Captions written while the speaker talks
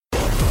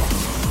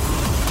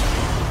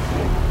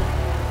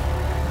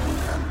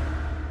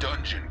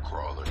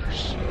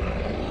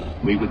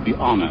We would be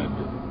honored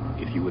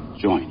if you would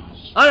join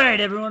us. All right,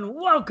 everyone,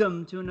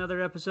 welcome to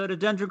another episode of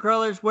Dungeon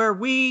Crawlers, where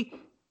we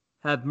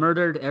have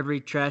murdered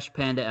every trash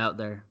panda out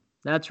there.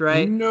 That's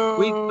right. No.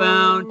 We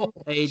found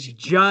a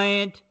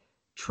giant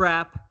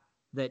trap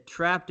that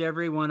trapped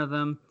every one of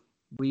them.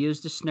 We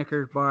used a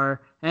Snickers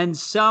bar, and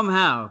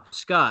somehow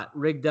Scott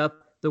rigged up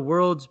the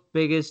world's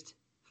biggest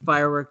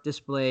firework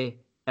display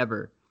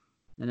ever.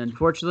 And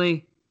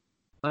unfortunately,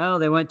 well,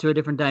 they went to a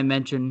different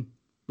dimension.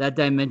 That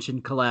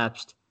dimension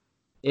collapsed.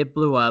 It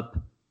blew up.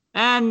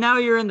 And now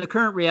you're in the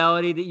current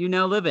reality that you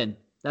now live in.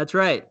 That's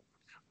right.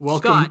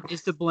 Welcome. Scott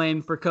is to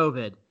blame for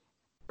COVID.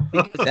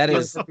 That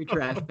is every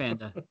trash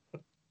panda.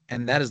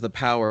 And that is the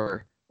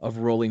power of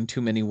rolling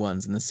too many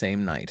ones in the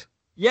same night.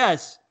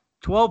 Yes,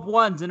 12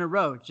 ones in a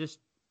row. Just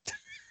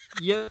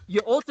you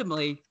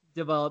ultimately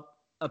develop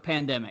a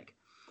pandemic.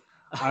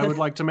 I would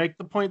like to make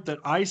the point that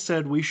I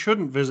said we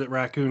shouldn't visit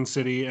Raccoon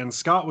City, and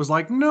Scott was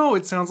like, no,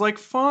 it sounds like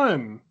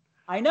fun.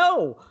 I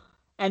know.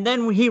 And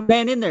then he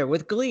ran in there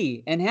with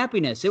glee and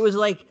happiness. It was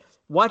like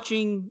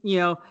watching,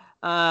 the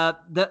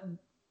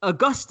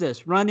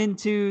Augustus run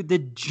into the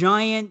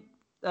giant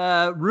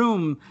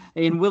room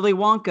in Willy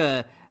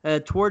Wonka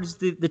towards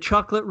the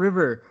chocolate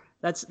river.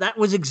 That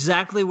was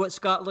exactly what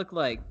Scott looked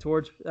like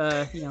towards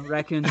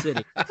Raccoon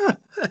City.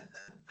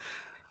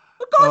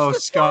 Oh,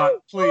 Scott,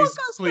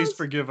 please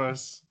forgive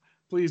us.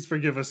 Please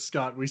forgive us,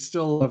 Scott. We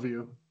still love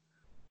you.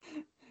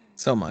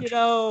 So much.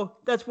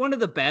 That's one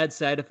of the bad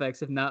side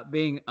effects of not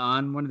being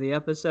on one of the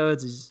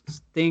episodes is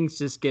things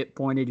just get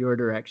pointed your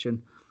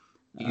direction.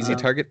 Easy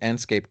target and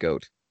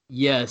scapegoat.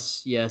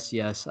 Yes.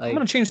 I'm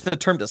going to change the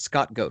term to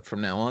Scott Goat from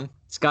now on.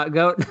 Scott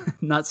Goat,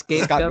 not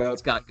scapegoat.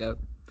 Scott Goat.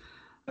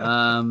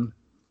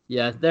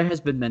 Yeah, there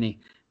has been many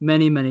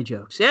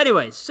jokes.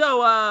 Anyway,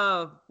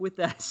 so with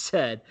that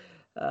said,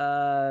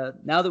 now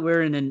that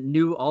we're in a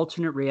new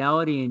alternate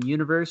reality and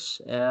universe,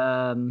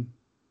 the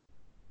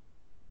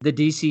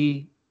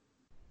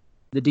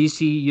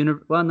DC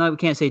universe. Well, no, we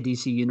can't say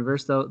DC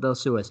universe. They'll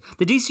sue us.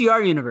 The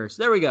DCR universe.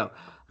 There we go.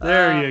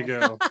 There you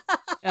go.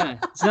 Yeah,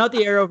 it's not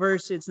the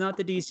Arrowverse. It's not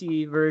the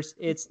DC verse.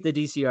 It's the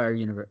DCR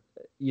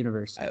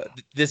universe.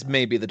 This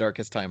may be the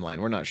darkest timeline.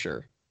 We're not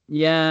sure.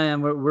 Yeah,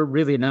 and we're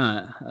really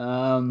not.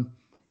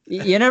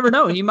 You never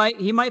know. He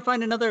might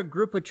find another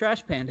group of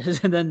trash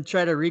pandas and then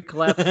try to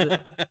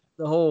recollapse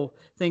the whole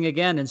thing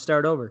again and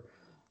start over.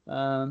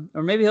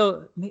 Or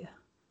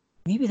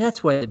maybe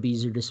that's why the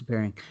bees are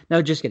disappearing.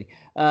 No, just kidding.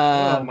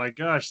 Oh my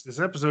gosh, this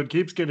episode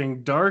keeps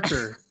getting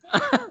darker.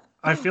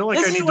 I feel like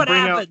I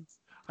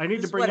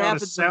need to bring out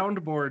a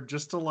soundboard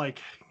just to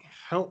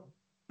help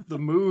the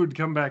mood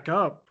come back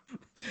up.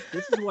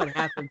 This is what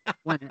happens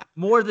when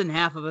more than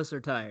half of us are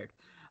tired.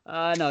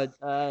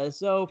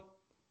 So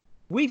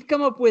we've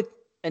come up with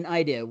an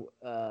idea.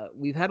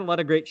 We've had a lot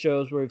of great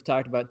shows where we've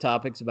talked about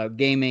topics about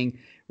gaming.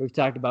 We've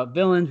talked about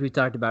villains. We've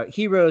talked about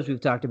heroes.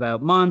 We've talked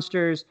about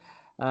monsters.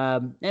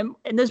 And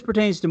this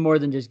pertains to more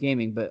than just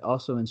gaming, but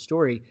also in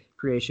story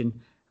creation.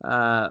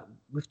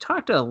 We've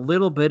talked a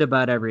little bit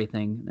about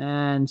everything.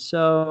 And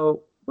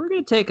so we're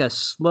going to take a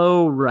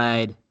slow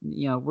ride.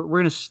 We're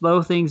going to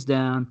slow things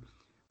down.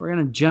 We're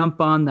going to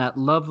jump on that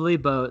lovely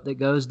boat that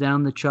goes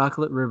down the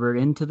chocolate river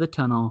into the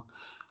tunnel.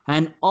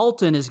 And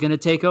Alton is going to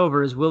take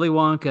over as Willy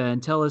Wonka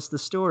and tell us the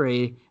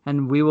story.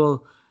 And we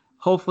will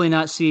hopefully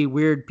not see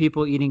weird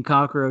people eating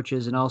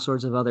cockroaches and all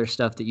sorts of other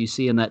stuff that you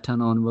see in that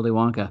tunnel in Willy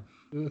Wonka.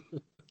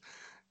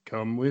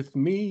 Come with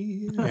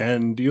me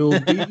and you'll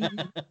be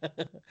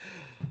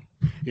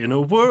in a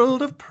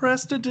world of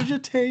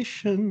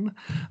prestidigitation.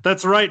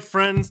 That's right,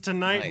 friends.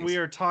 Tonight we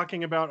are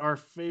talking about our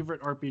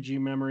favorite RPG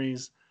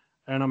memories.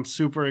 And I'm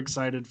super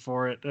excited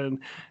for it. And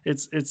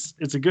it's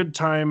a good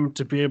time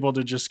to be able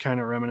to just kind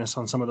of reminisce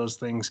on some of those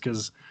things,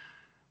 because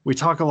we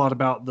talk a lot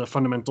about the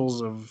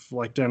fundamentals of,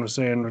 like Dan was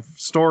saying,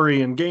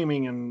 story and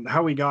gaming and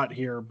how we got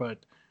here. But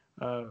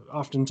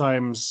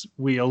oftentimes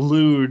we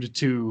allude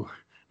to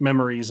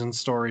memories and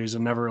stories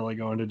and never really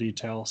go into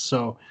detail.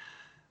 So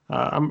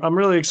I'm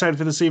really excited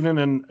for this evening.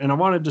 And I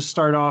wanted to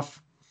start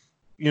off,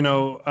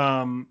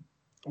 one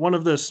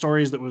of the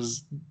stories that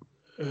was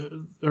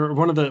or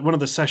one of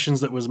the sessions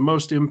that was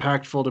most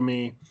impactful to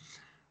me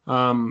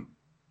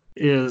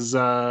is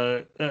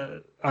I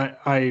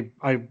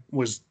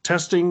was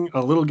testing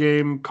a little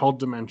game called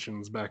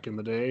Dimensions back in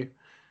the day.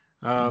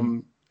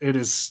 It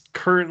is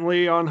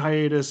currently on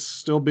hiatus,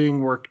 still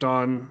being worked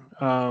on.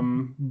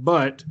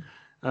 But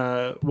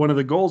one of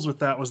the goals with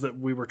that was that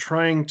we were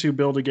trying to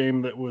build a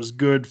game that was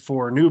good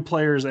for new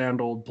players and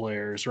old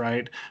players,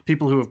 right?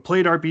 People who have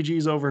played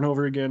RPGs over and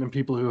over again and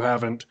people who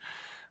haven't.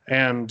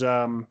 And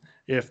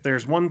if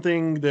there's one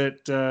thing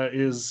that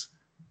is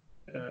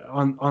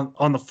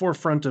on the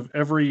forefront of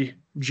every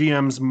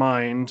GM's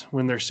mind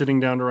when they're sitting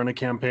down to run a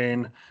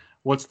campaign,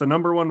 what's the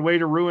number one way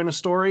to ruin a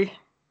story?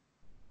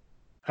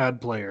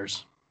 Add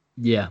players.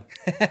 Yeah.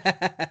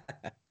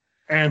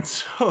 And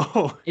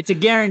so it's a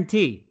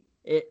guarantee.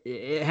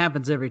 It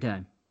happens every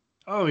time.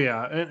 Oh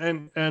yeah,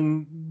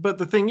 but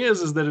the thing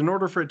is that in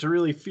order for it to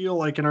really feel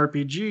like an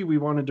RPG, we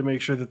wanted to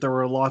make sure that there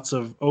were lots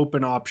of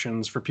open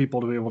options for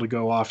people to be able to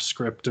go off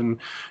script and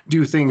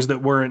do things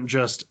that weren't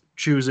just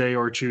choose A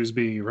or choose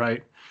B,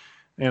 right?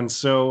 And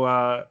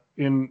so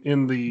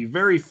in the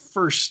very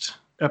first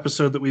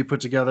episode that we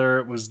put together,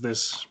 it was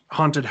this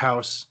haunted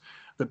house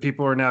that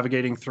people were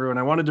navigating through, and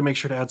I wanted to make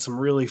sure to add some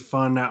really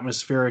fun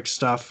atmospheric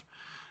stuff.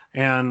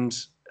 And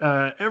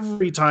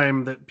every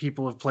time that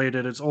people have played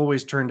it, it's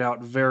always turned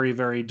out very,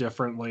 very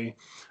differently.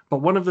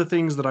 But one of the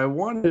things that I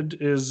wanted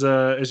is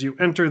as you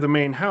enter the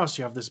main house,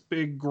 you have this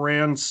big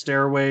grand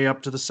stairway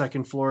up to the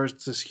second floor.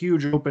 It's this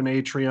huge open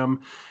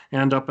atrium.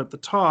 And up at the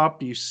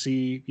top, you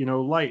see,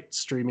 light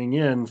streaming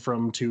in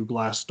from two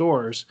glass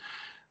doors.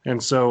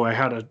 And so I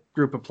had a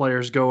group of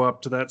players go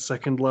up to that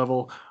second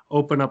level,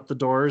 open up the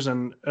doors,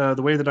 and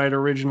the way that I'd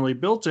originally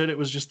built it, it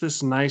was just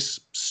this nice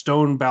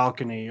stone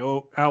balcony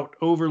out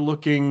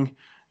overlooking,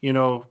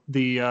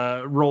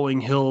 the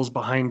rolling hills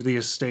behind the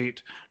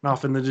estate. And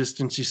off in the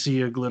distance, you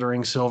see a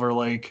glittering silver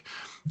lake.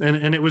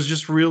 And it was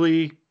just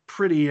really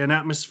pretty and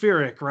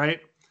atmospheric,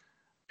 right?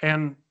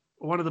 And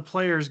one of the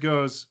players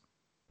goes,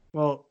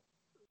 well,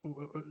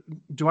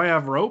 do I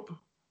have rope?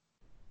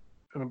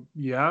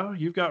 Yeah,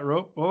 you've got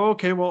rope. Oh,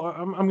 okay, well,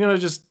 I'm going to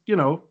just,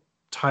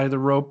 tie the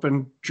rope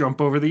and jump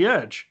over the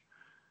edge.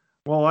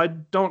 Well, I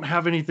don't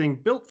have anything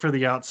built for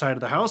the outside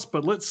of the house,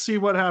 but let's see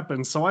what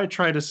happens. So I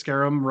try to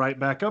scare them right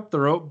back up the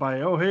rope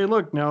by, oh, hey,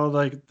 look, now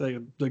like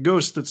the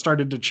ghost that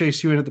started to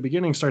chase you in at the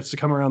beginning starts to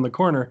come around the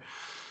corner.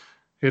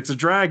 It's a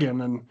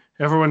dragon,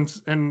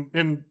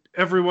 and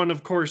everyone,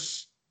 of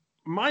course,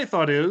 my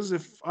thought is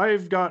if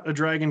I've got a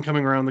dragon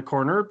coming around the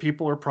corner,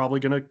 people are probably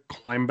going to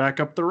climb back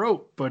up the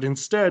rope. But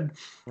instead,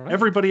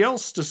 everybody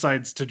else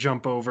decides to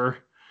jump over,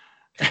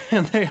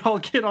 and they all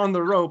get on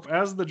the rope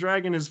as the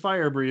dragon is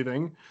fire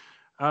breathing.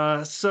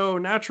 So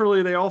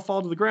naturally, they all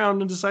fall to the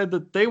ground and decide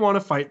that they want to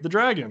fight the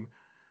dragon.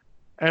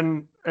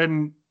 And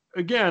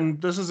again,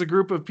 this is a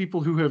group of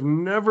people who have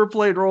never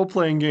played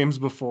role-playing games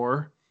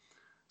before.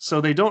 So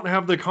they don't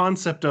have the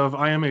concept of,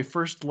 I am a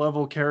first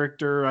level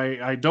character.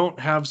 I don't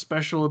have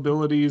special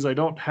abilities. I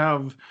don't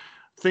have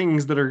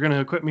things that are going to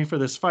equip me for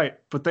this fight.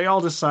 But they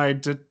all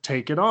decide to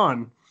take it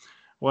on.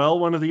 Well,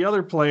 one of the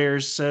other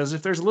players says,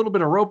 if there's a little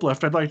bit of rope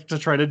left, I'd like to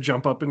try to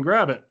jump up and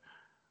grab it.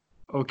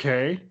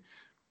 Okay.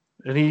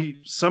 And he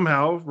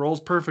somehow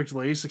rolls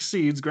perfectly,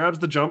 succeeds, grabs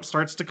the jump,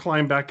 starts to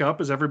climb back up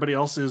as everybody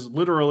else is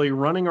literally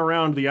running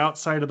around the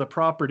outside of the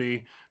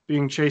property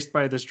being chased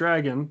by this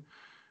dragon.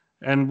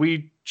 And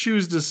we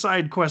choose to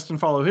side quest and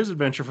follow his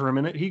adventure for a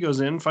minute. He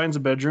goes in, finds a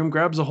bedroom,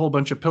 grabs a whole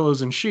bunch of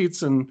pillows and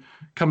sheets, and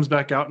comes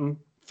back out and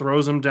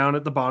throws them down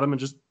at the bottom and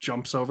just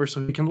jumps over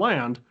so he can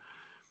land.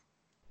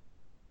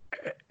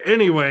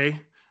 Anyway,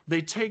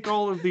 they take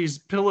all of these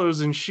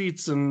pillows and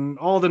sheets and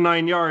all the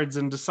 9 yards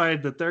and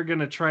decide that they're going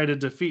to try to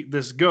defeat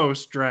this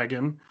ghost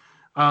dragon.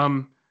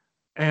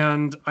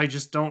 And I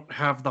just don't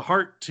have the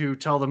heart to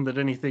tell them that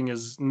anything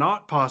is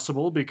not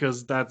possible,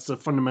 because that's a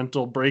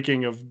fundamental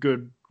breaking of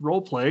good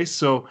role play.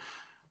 So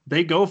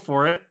they go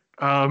for it.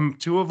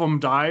 Two of them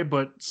die,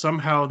 but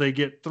somehow they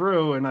get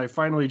through. And I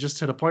finally just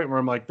hit a point where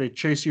I'm like, they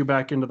chase you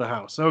back into the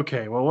house.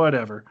 Okay, well,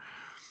 whatever.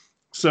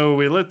 So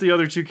we let the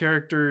other two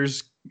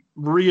characters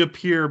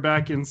reappear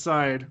back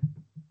inside.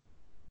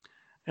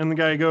 And the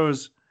guy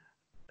goes,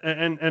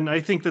 and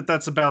I think that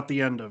that's about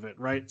the end of it,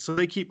 right? So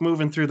they keep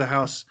moving through the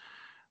house.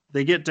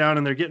 They get down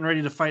and they're getting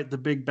ready to fight the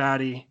big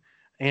baddie.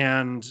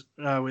 And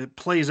it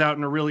plays out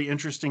in a really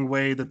interesting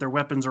way that their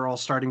weapons are all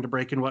starting to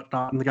break and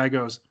whatnot. And the guy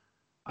goes,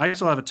 I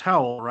still have a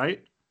towel,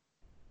 right?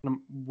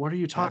 What are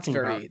you talking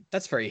about?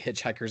 That's very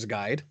Hitchhiker's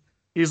Guide.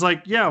 He's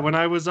like, yeah, when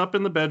I was up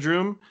in the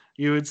bedroom,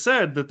 you had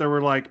said that there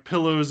were like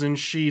pillows and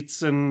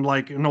sheets and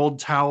like an old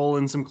towel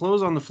and some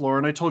clothes on the floor.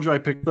 And I told you I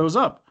picked those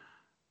up.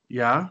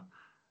 Yeah.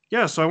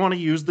 Yeah. So I want to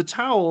use the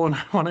towel and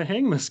I want to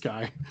hang this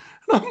guy.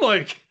 And I'm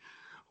like,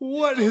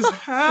 what has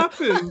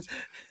happened?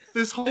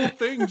 This whole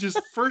thing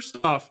just, first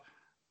off,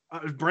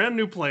 brand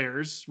new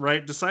players,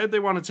 right, decide they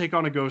want to take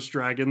on a ghost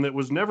dragon that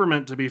was never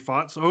meant to be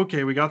fought. So,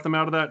 okay, we got them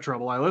out of that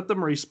trouble. I let them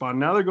respawn.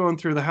 Now they're going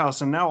through the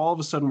house. And now all of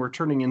a sudden we're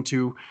turning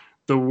into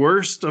the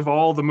worst of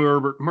all the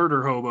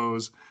murder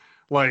hobos.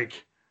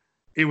 Like,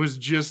 it was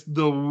just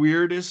the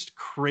weirdest,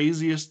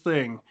 craziest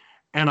thing.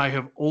 And I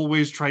have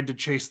always tried to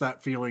chase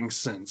that feeling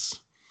since.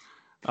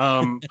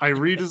 I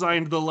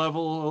redesigned the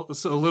level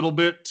a little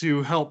bit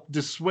to help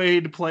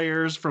dissuade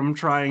players from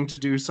trying to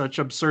do such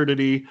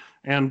absurdity,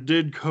 and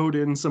did code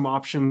in some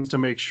options to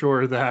make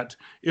sure that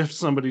if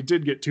somebody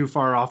did get too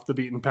far off the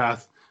beaten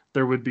path,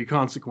 there would be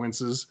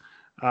consequences.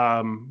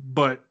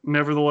 But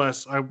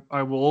nevertheless,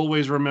 I will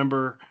always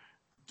remember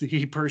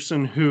the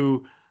person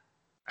who,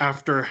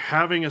 after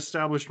having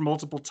established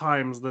multiple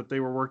times that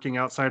they were working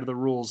outside of the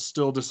rules,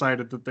 still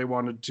decided that they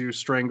wanted to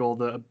strangle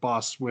the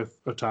boss with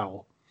a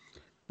towel.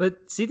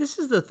 But see, this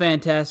is the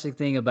fantastic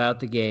thing about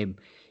the game.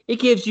 It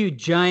gives you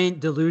giant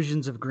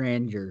delusions of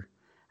grandeur.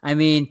 I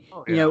mean,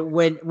 Oh, you yeah. know,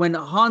 when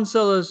Han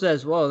Solo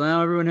says, "Well,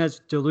 now everyone has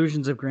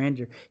delusions of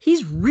grandeur,"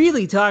 he's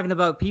really talking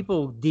about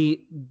people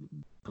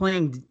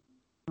playing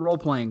role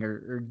playing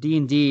or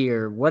D&D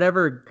or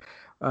whatever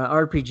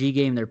RPG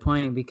game they're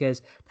playing,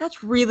 because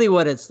that's really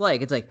what it's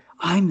like. It's like,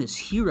 I'm this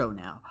hero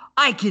now.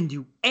 I can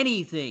do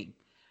anything.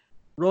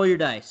 Roll your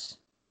dice.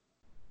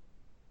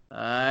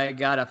 I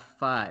got a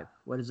 5.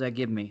 What does that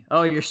give me?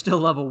 Oh, you're still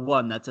level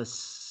 1. That's a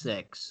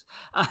 6.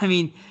 I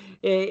mean,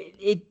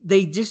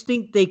 they just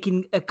think they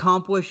can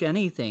accomplish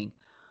anything.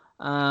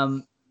 Or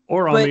on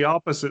But the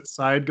opposite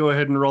side, go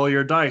ahead and roll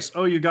your dice.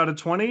 Oh, you got a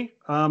 20?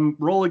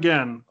 Roll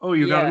again. Oh,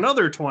 you got Yeah.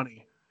 another 20.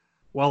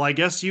 Well, I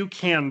guess you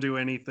can do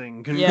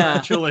anything. Yeah.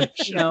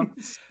 Congratulations. you know,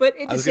 but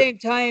at I the was same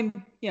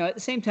time, at the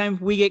same time,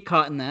 we get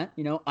caught in that.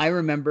 I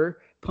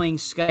remember playing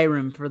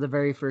Skyrim for the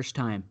very first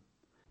time.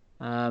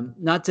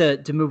 Not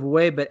to move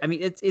away, but I mean,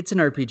 it's an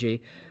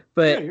RPG.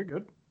 But Yeah, you're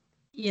good.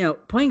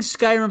 playing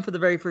Skyrim for the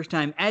very first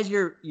time, as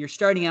you're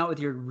starting out with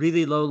your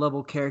really low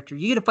level character,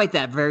 you get to fight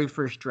that very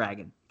first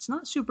dragon. It's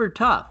not super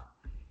tough.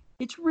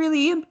 It's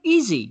really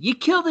easy. You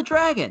kill the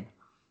dragon.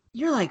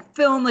 You're like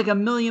feeling like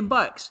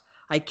 $1,000,000.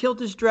 I killed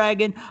this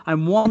dragon.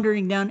 I'm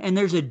wandering down, and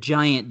there's a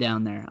giant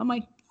down there. I'm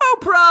like, no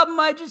problem.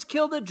 I just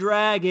killed a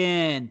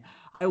dragon.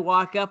 I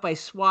walk up. I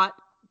swat,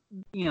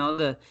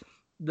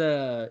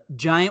 the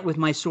giant with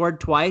my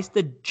sword twice.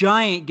 The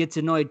giant gets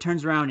annoyed,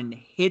 turns around, and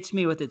hits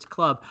me with its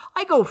club.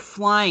 I go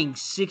flying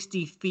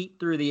 60 feet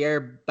through the air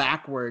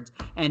backwards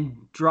and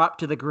drop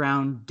to the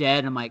ground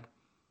dead. I'm like,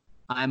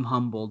 I'm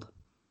humbled.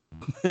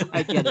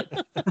 I get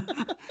it.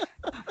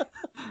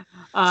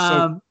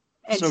 And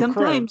so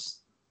sometimes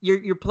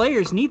your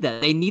players need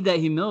that. They need that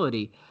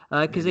humility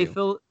because they do.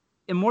 feel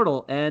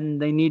immortal, and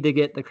they need to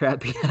get the crap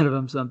beat out of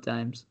them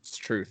sometimes. It's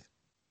truth.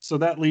 So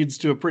that leads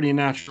to a pretty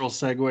natural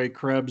segue,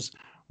 Krebs.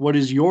 What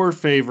is your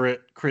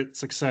favorite crit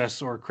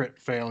success or crit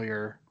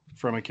failure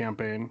from a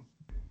campaign?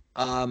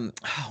 Oh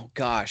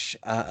gosh.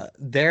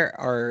 There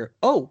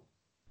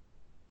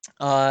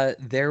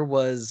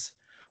was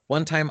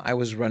one time I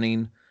was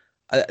running.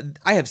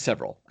 I have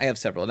several,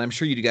 and I'm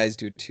sure you guys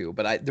do too.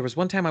 But there was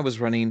one time I was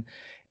running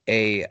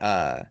a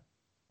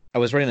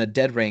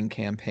Dead Rain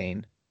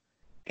campaign,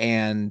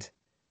 and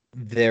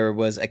there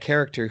was a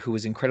character who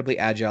was incredibly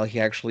agile. He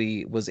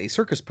actually was a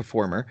circus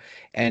performer,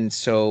 and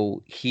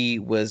so he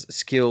was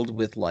skilled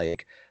with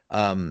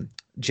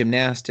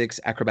gymnastics,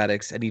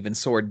 acrobatics, and even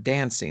sword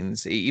dancing.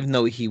 So even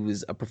though he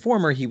was a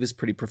performer, he was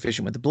pretty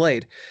proficient with the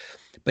blade.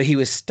 But he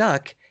was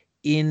stuck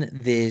in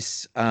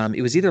this.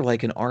 It was either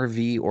like an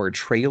RV or a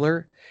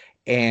trailer,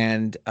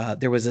 and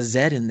there was a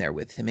Zed in there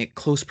with him at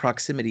close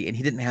proximity, and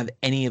he didn't have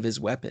any of his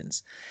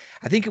weapons.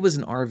 I think it was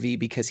an RV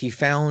because he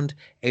found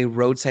a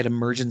roadside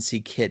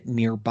emergency kit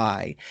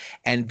nearby,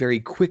 and very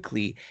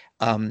quickly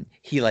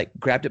he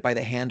grabbed it by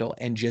the handle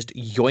and just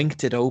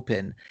yoinked it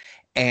open,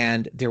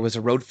 and there was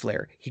a road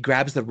flare. He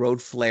grabs the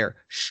road flare,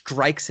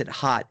 strikes it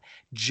hot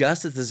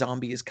just as the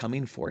zombie is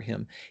coming for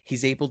him.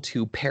 He's able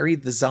to parry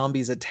the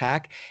zombie's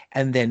attack,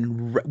 and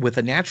then with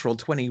a natural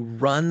 20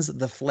 runs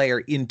the flare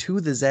into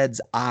the Zed's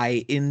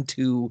eye,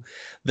 into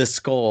the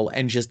skull,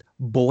 and just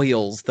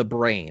boils the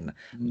brain,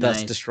 thus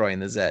Nice. destroying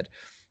the Zed.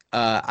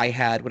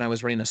 When I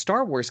was running a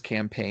Star Wars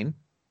campaign,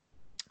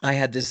 I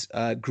had this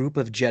group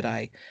of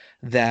Jedi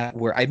that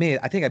were, I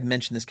think I've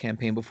mentioned this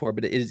campaign before,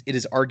 but it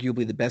is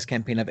arguably the best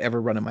campaign I've ever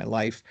run in my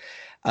life,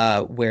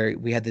 where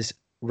we had this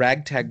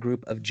ragtag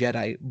group of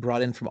Jedi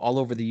brought in from all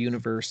over the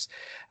universe,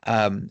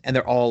 and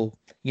they're all,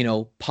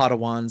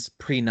 Padawans,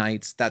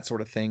 pre-knights, that sort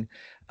of thing,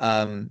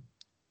 and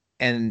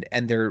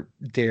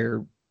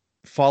they're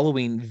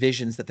following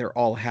visions that they're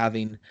all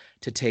having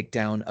to take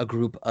down a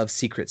group of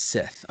secret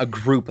Sith,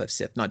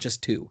 not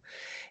just two,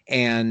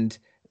 and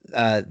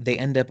they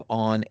end up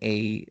on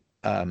a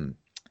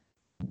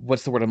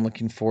what's the word I'm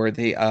looking for?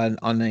 They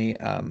on a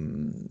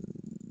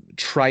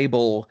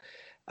tribal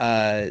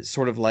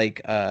sort of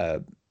like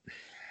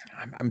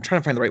I'm trying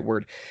to find the right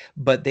word,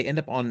 but they end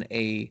up on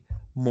a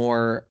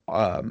more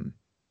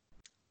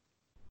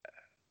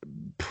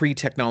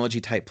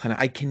pre-technology type planet.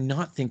 I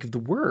cannot think of the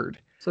word.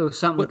 So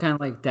something kind of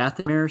like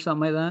Dathomir or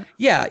something like that?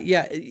 Yeah.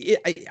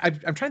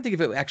 I'm trying to think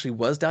if it actually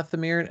was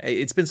Dathomir.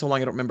 It's been so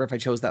long I don't remember if I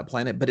chose that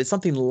planet, but it's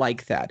something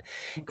like that.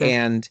 Okay.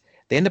 And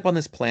they end up on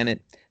this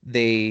planet.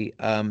 They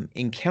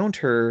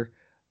encounter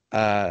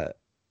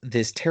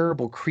this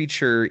terrible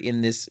creature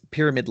in this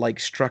pyramid-like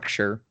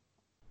structure,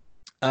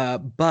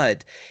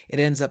 but it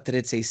ends up that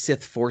it's a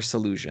Sith Force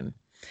illusion.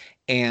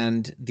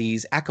 And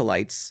these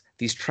acolytes,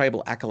 these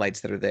tribal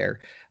acolytes that are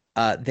there,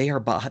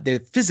 they're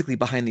physically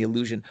behind the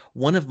illusion.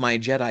 One of my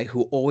Jedi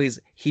who always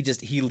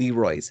he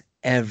Leroy's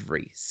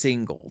every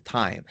single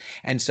time,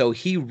 and so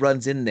he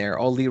runs in there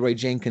all Leroy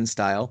Jenkins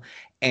style,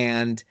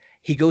 and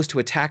he goes to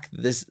attack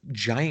this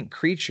giant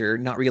creature,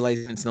 not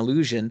realizing it's an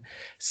illusion,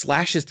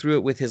 slashes through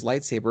it with his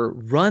lightsaber,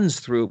 runs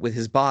through it with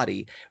his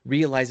body,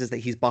 realizes that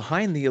he's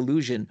behind the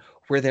illusion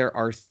where there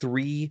are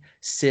 3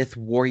 Sith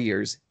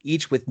warriors,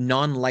 each with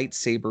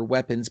non-lightsaber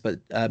weapons, but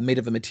made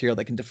of a material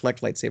that can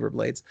deflect lightsaber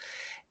blades.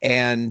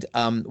 And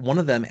one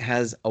of them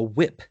has a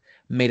whip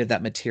made of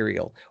that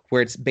material,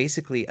 where it's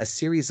basically a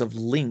series of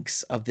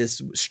links of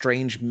this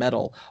strange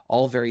metal,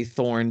 all very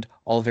thorned,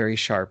 all very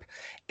sharp.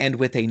 And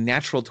with a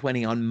natural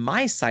 20 on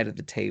my side of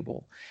the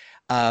table,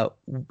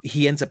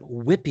 he ends up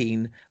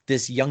whipping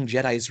this young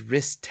Jedi's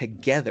wrists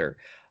together,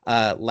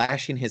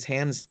 lashing his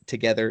hands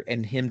together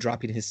and him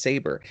dropping his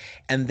saber.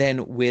 And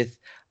then with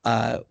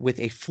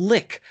a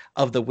flick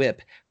of the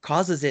whip,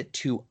 causes it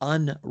to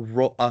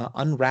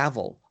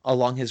unravel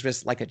along his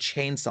wrist like a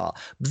chainsaw.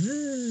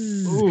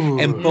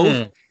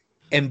 Bzzz,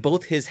 and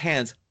both his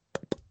hands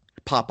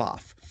pop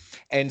off.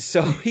 And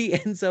so he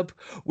ends up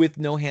with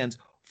no hands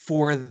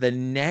for the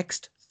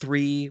next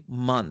 3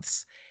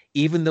 months.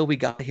 Even though we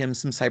got him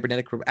some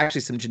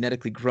some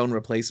genetically grown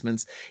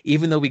replacements,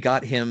 even though we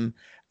got him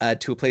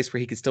to a place where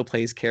he could still play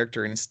his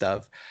character and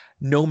stuff,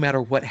 no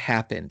matter what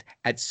happened,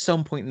 at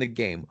some point in the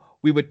game,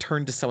 we would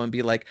turn to someone and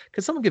be like,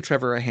 could someone give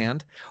Trevor a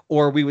hand?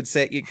 Or we would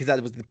say, because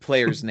that was the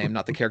player's name,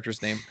 not the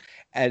character's name.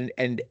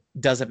 And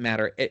doesn't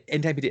matter.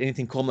 Anytime he did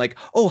anything cool, I'm like,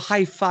 oh,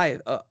 high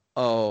five.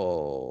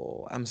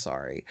 Oh, I'm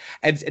sorry.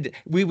 And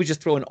we would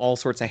just throw in all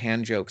sorts of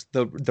hand jokes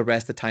the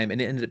rest of the time,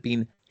 and it ended up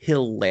being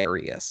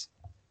hilarious.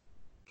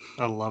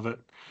 I love it.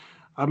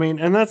 I mean,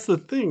 and that's the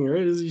thing,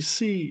 right? Is you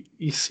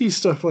see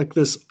stuff like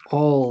this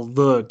all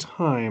the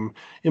time.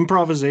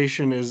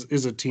 Improvisation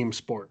is a team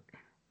sport,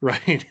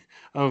 right?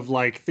 Of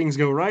like, things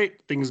go right,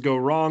 things go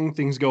wrong,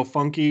 things go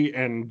funky,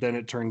 and then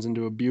it turns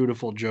into a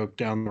beautiful joke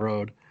down the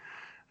road.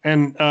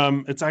 And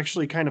it's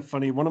actually kind of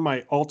funny. One of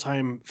my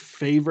all-time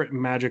favorite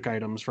magic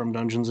items from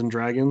Dungeons and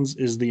Dragons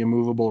is the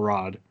immovable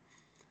rod.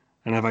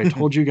 And have I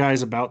told you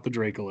guys about the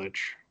Dracolich?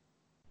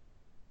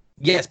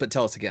 Yes, but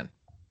tell us again.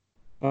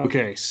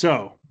 Okay,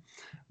 so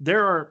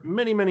there are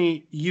many,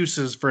 many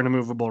uses for an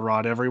immovable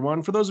rod,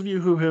 everyone. For those of you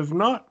who have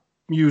not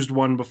used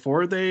one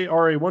before, they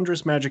are a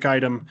wondrous magic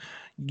item.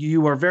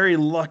 You are very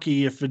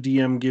lucky if a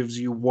DM gives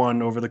you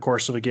one over the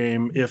course of a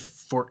game. If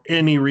for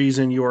any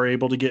reason you are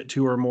able to get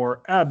 2 or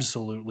more,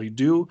 absolutely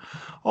do.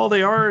 All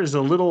they are is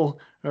a little,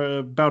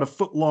 about a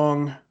foot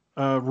long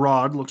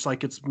rod, looks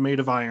like it's made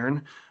of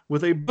iron,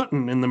 with a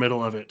button in the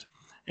middle of it.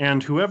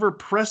 And whoever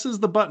presses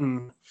the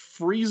button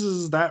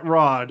freezes that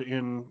rod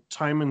in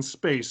time and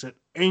space. It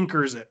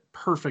anchors it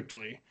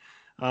perfectly,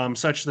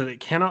 such that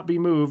it cannot be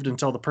moved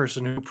until the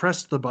person who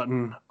pressed the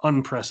button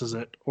unpresses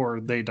it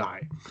or they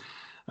die.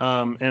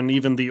 And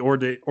even the or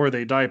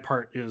they die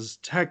part is,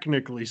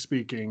 technically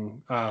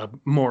speaking,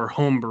 more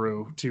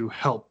homebrew to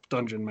help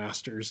dungeon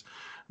masters.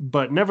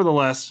 But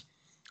nevertheless,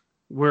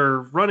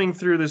 we're running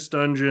through this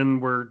dungeon.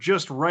 We're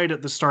just right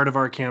at the start of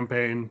our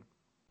campaign.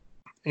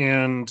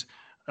 And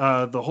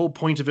the whole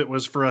point of it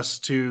was for us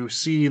to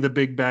see the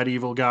big bad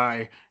evil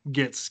guy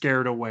get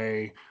scared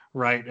away,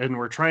 right? And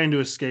we're trying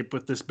to escape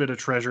with this bit of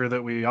treasure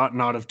that we ought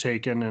not have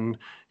taken. And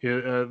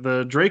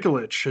the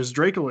Dracolich, his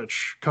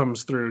Dracolich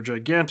comes through.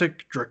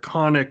 Gigantic,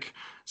 draconic,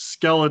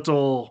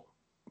 skeletal,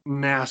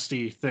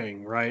 nasty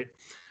thing, right?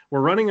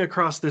 We're running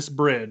across this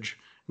bridge,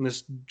 and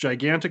this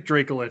gigantic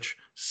Dracolich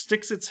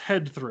sticks its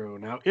head through.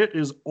 Now, it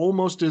is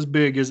almost as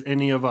big as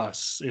any of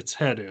us, its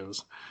head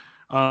is.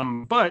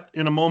 But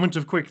in a moment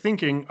of quick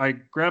thinking, I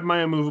grab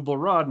my immovable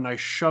rod and I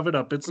shove it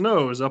up its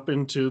nose, up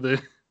into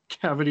the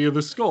cavity of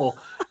the skull,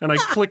 and I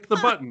click the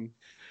button.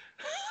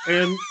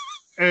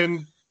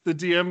 And the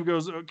DM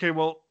goes, okay,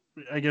 well,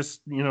 I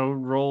guess,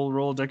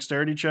 roll a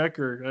dexterity check,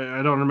 or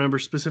I don't remember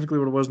specifically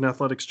what it was, an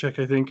athletics check,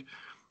 I think.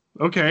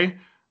 Okay,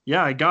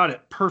 yeah, I got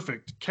it.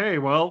 Perfect. Okay,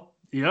 well,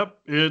 yep,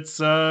 it's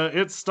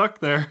stuck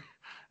there.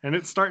 And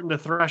it's starting to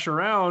thrash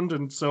around,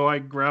 and so I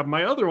grab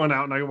my other one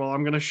out, and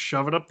I'm going to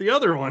shove it up the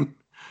other one.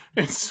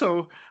 And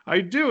so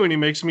I do, and he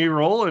makes me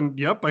roll, and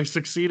yep, I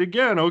succeed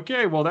again.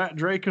 Okay, well, that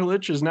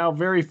Dracolich is now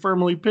very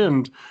firmly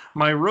pinned.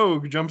 My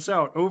rogue jumps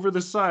out over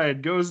the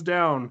side, goes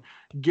down,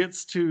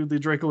 gets to the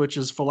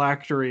Dracolich's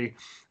phylactery,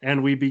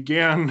 and we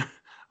began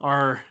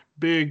our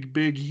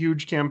big,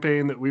 huge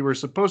campaign that we were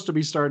supposed to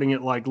be starting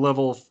at like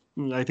level,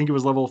 I think it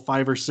was level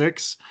 5 or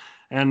 6,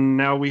 and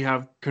now we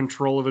have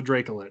control of a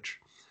Dracolich.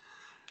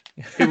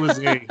 It was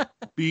a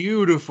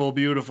beautiful,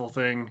 beautiful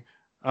thing.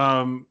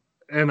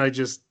 And I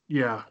just,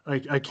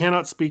 I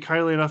cannot speak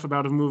highly enough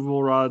about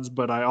immovable rods,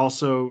 but I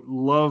also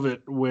love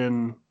it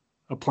when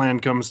a plan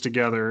comes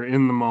together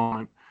in the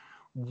moment.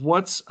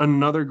 What's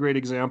another great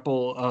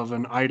example of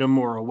an item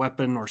or a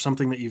weapon or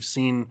something that you've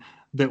seen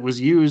that was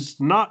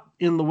used not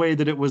in the way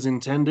that it was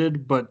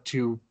intended, but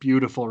to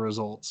beautiful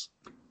results?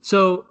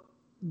 So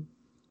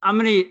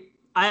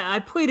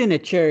I played in a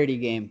charity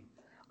game.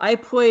 I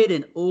played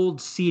an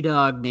old sea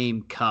dog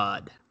named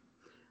Cod.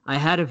 I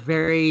had a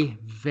very,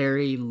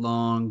 very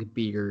long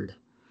beard.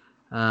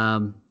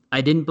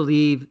 I didn't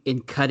believe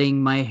in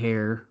cutting my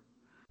hair.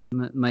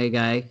 My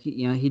guy,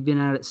 he'd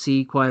been out at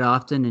sea quite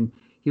often, and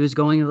he was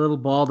going a little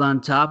bald on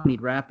top, and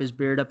he'd wrap his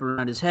beard up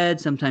around his head,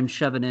 sometimes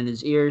shove it in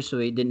his ears so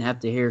he didn't have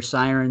to hear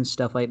sirens,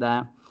 stuff like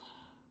that.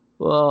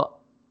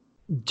 Well,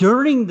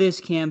 during this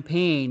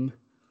campaign,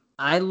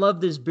 I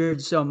loved this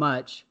beard so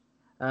much.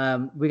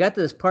 We got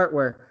to this part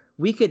where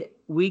we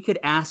could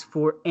ask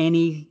for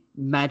any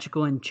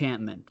magical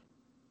enchantment,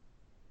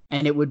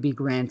 and it would be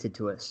granted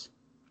to us.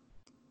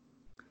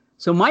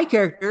 So my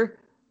character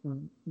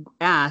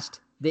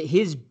asked that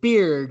his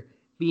beard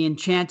be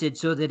enchanted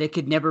so that it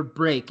could never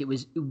break. It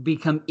would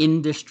become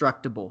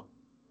indestructible,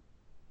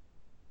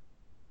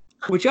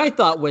 which I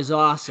thought was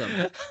awesome.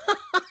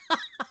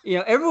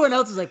 Everyone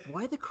else is like,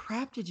 why the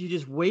crap did you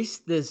just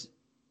waste this?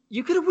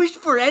 You could have wished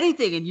for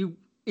anything, and you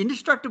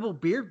indestructible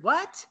beard?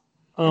 What?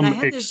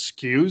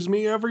 Excuse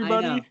me,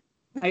 everybody?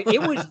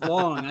 It was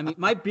long. I mean,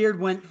 my beard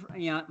went,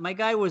 my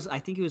guy was, I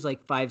think he was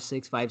like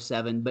 5'6",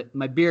 5'7", but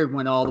my beard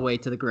went all the way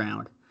to the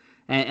ground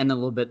and a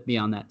little bit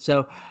beyond that.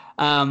 So,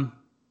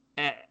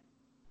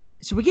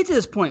 so we get to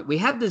this point. We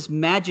have this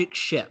magic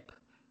ship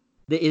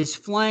that is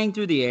flying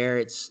through the air.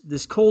 It's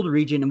this cold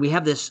region, and we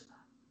have this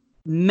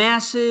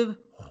massive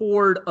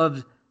horde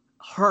of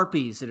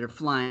harpies that are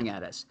flying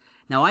at us.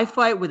 Now, I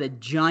fight with a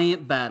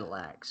giant battle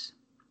axe.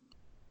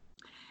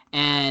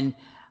 And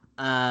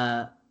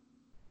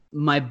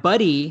my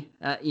buddy,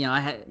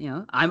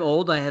 I'm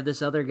old. I have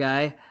this other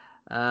guy.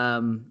 I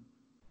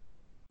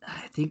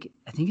think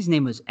his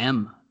name was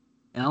Elm.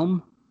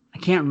 I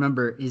can't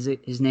remember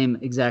his name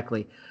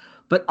exactly.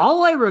 But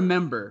all I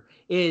remember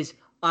is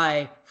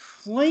I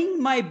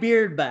fling my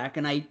beard back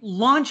and I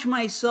launch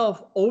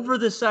myself over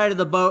the side of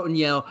the boat and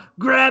yell,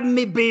 "Grab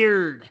me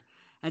beard!"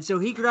 And so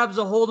he grabs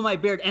a hold of my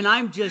beard, and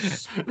I'm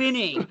just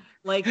spinning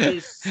like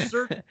this,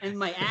 and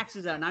my axe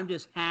is out, and I'm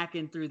just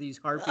hacking through these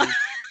harpies.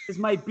 Because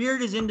my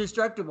beard is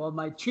indestructible.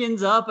 My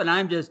chin's up, and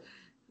I'm just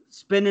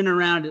spinning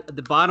around at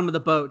the bottom of the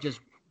boat, just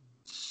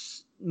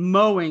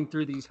mowing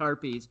through these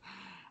harpies.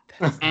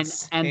 And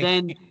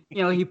then,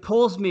 he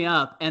pulls me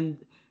up, and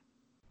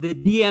the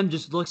DM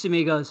just looks at me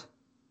and goes,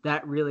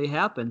 "That really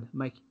happened?" I'm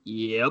like,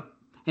 "Yep."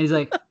 And he's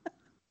like,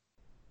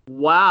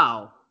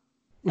 "Wow."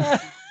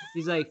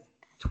 He's like,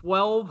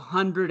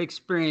 1,200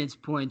 experience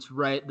points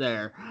right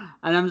there.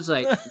 And I'm just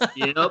like,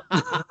 "Yep."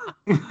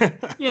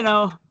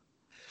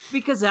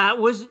 Because that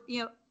was,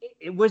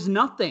 it was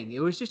nothing. It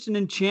was just an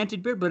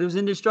enchanted beard, but it was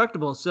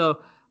indestructible.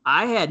 So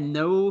I had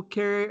no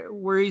cares or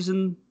worries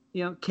in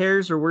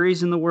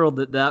the world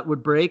that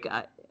would break.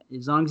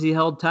 As long as he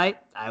held tight,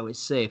 I was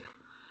safe.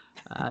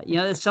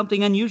 It's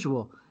something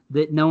unusual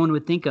that no one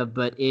would think of,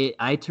 but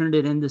I turned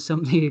it into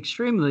something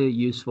extremely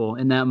useful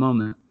in that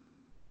moment.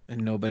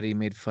 And nobody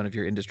made fun of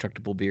your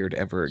indestructible beard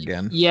ever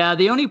again. Yeah,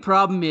 the only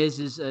problem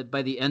is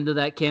by the end of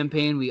that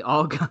campaign, we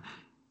all got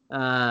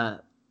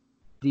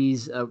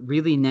these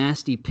really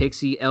nasty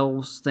pixie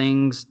elves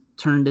things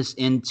turned us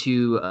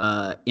into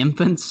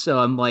infants. So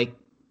I'm like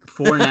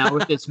 4 now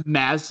with this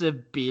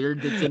massive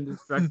beard that's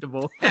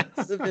indestructible.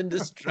 Massive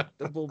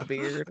indestructible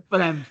beard.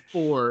 But I'm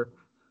 4.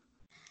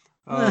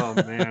 Oh,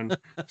 man.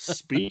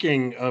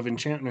 Speaking of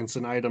enchantments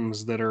and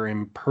items that are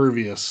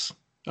impervious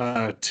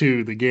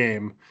to the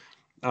game,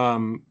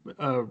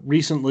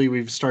 recently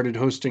we've started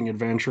hosting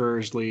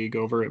Adventurers League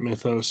over at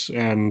Mythos,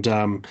 and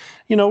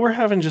we're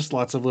having just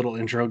lots of little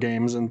intro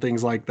games and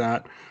things like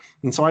that.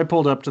 And so I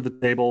pulled up to the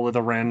table with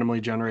a randomly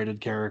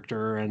generated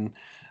character, and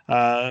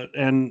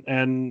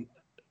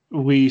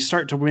we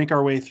start to make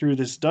our way through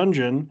this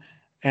dungeon,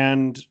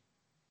 and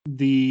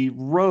the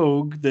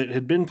rogue that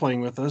had been playing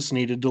with us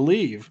needed to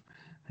leave.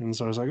 And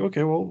so I was like,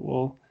 okay,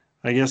 well,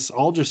 I guess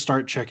I'll just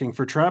start checking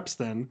for traps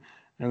then.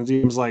 And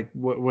the DM's like,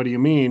 what do you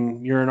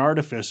mean? You're an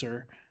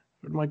artificer.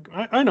 I'm like,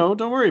 I know,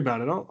 don't worry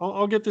about it.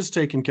 I'll get this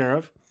taken care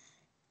of.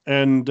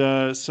 And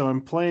so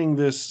I'm playing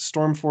this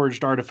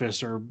Stormforged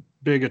Artificer,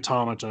 big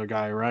automata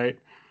guy, right?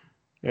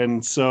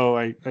 And so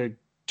I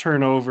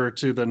turn over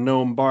to the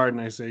gnome bard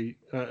and I say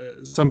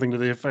something to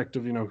the effect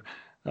of,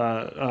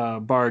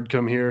 Bard,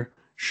 come here,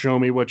 show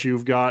me what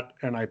you've got.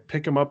 And I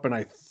pick him up and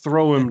I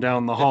throw him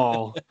down the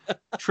hall,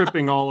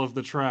 tripping all of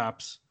the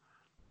traps.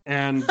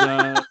 And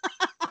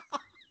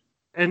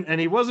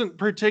and he wasn't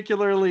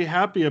particularly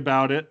happy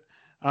about it.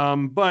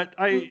 But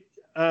I,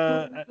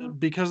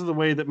 because of the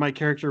way that my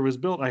character was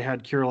built, I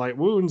had Cure Light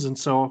Wounds. And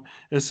so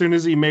as soon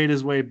as he made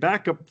his way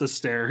back up the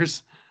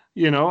stairs,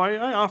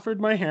 I offered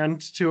my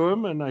hand to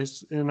him and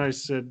I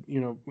said,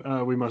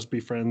 we must be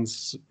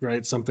friends,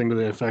 right? Something to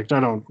the effect. I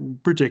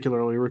don't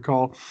particularly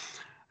recall.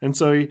 And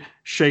so he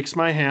shakes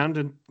my hand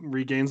and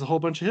regains a whole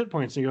bunch of hit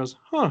points. And he goes,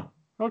 "Huh,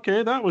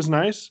 okay, that was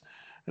nice."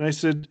 And I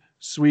said,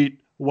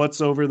 "Sweet, what's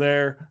over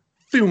there?"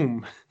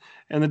 Boom.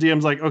 And the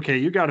DM's like, "Okay,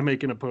 you got to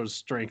make an opposed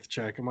strength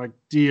check." I'm like,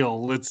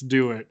 "Deal, let's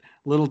do it."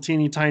 Little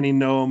teeny tiny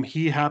gnome.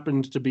 He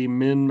happened to be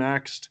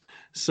min-maxed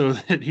so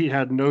that he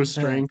had no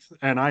strength.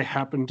 And I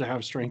happened to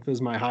have strength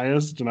as my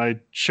highest. And I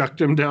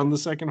chucked him down the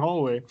second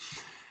hallway.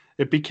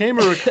 It became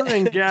a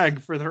recurring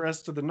gag for the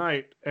rest of the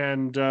night.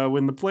 And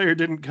when the player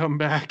didn't come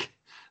back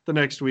the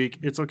next week,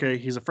 it's okay.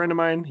 He's a friend of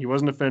mine. He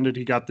wasn't offended.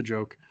 He got the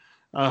joke.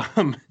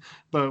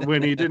 But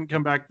when he didn't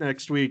come back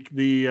next week,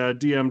 the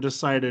DM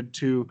decided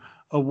to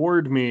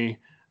award me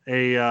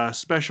a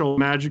special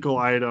magical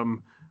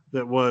item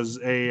that was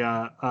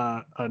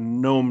a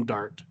gnome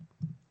dart.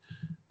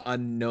 A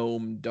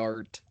gnome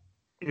dart.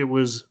 It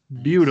was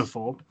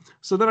beautiful.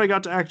 So then I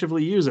got to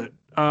actively use it.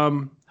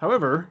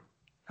 However,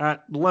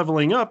 at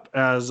leveling up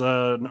as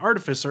an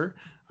artificer,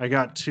 I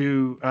got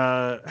to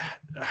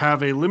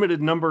have a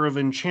limited number of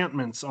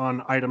enchantments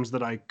on items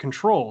that I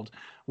controlled,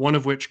 one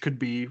of which could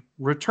be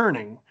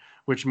returning,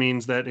 which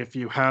means that if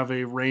you have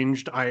a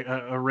ranged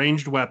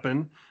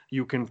weapon,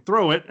 you can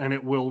throw it and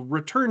it will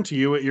return to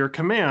you at your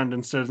command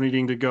instead of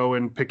needing to go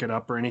and pick it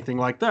up or anything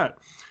like that.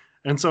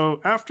 And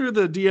so after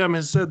the DM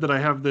has said that I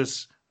have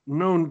this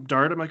known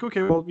dart, I'm like,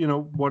 okay, well,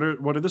 what are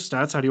the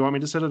stats? How do you want me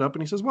to set it up?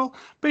 And he says, well,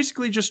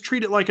 basically just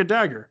treat it like a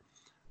dagger.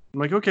 I'm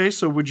like, okay,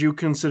 so would you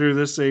consider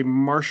this a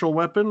martial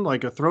weapon,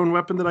 like a thrown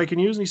weapon that I can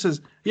use? And he says,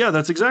 yeah,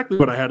 that's exactly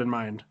what I had in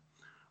mind.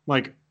 I'm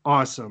like,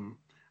 awesome.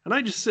 And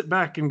I just sit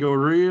back and go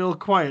real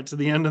quiet to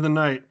the end of the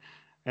night.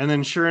 And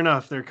then sure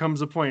enough, there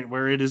comes a point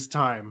where it is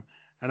time.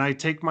 And I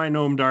take my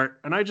gnome dart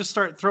and I just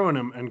start throwing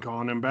him and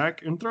calling him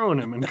back and throwing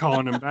him and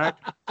calling him back,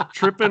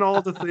 tripping all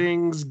the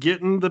things,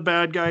 getting the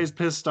bad guys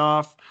pissed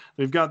off.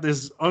 They've got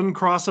this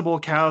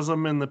uncrossable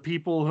chasm, and the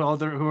people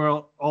who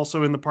are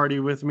also in the party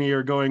with me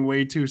are going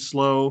way too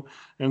slow.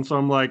 And so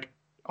I'm like,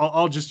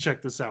 I'll just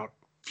check this out.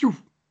 Phew.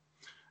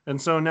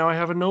 And so now I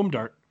have a gnome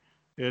dart.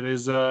 It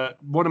is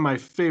one of my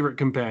favorite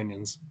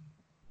companions.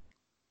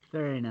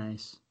 Very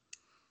nice.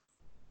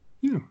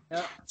 Yeah.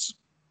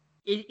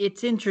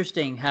 It's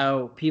interesting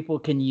how people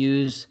can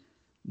use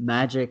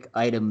magic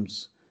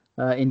items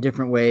in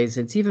different ways.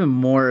 It's even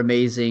more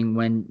amazing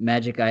when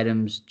magic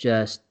items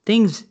just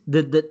things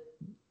that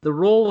the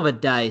roll of a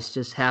dice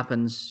just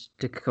happens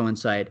to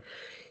coincide.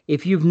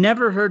 If you've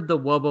never heard the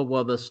Wubba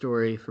Wubba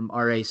story from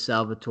R.A.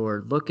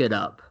 Salvatore, look it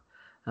up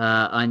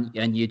on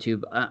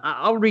YouTube.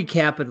 I'll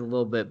recap it a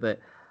little bit, but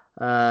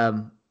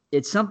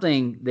it's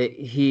something that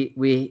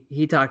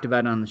he talked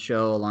about on the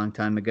show a long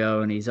time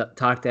ago, and he's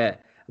talked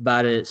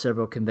about it at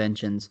several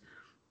conventions.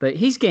 But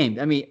he's gamed.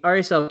 I mean,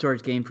 R.A.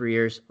 Salvatore's gamed for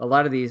years. A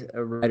lot of these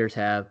writers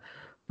have.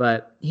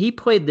 But he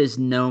played this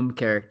gnome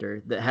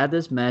character that had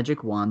this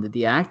magic wand that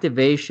the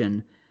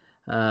activation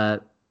phrase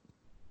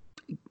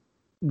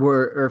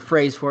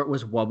for it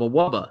was Wubba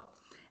Wubba.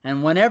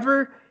 And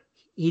whenever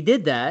he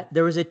did that,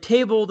 there was a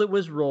table that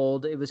was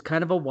rolled. It was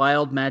kind of a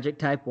wild magic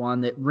type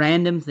wand that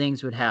random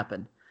things would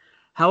happen.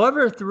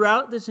 However,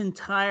 throughout this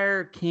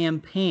entire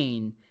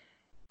campaign,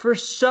 for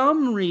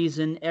some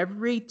reason,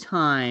 every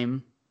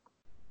time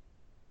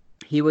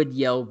he would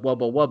yell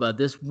Wubba Wubba,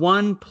 this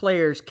one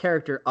player's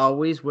character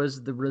always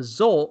was the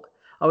result,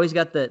 always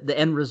got the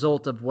end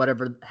result of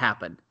whatever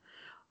happened.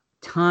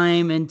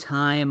 Time and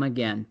time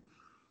again.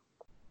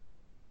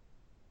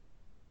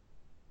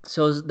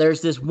 So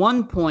there's this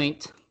one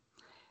point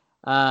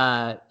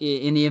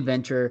in the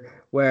adventure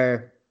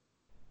where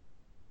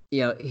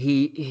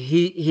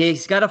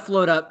he's got to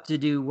float up to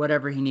do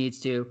whatever he needs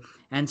to,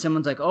 and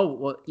someone's like, oh,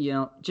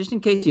 well, just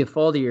in case you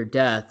fall to your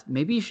death,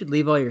 maybe you should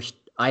leave all your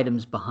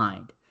items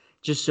behind,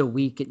 just so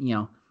we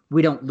can,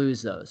 we don't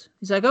lose those.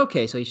 He's like,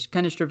 okay, so he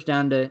kind of strips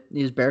down to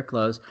his bare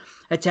clothes,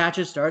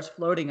 attaches, starts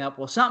floating up.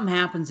 Well, something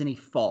happens and he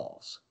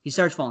falls. He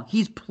starts falling.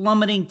 He's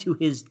plummeting to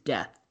his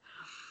death.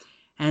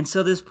 And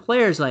so this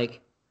player's like,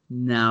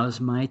 now's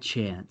my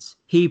chance.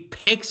 He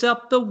picks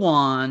up the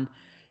wand,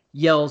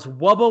 yells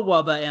Wubba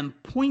Wubba,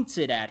 and points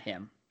it at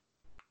him.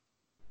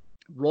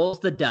 Rolls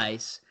the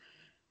dice.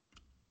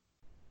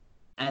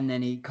 And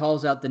then he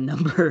calls out the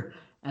number,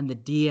 and the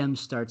DM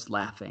starts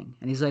laughing.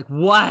 And he's like,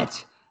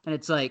 what? And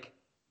it's like,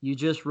 you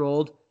just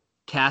rolled.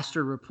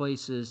 Caster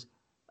replaces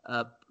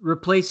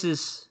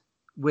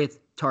with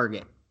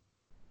target.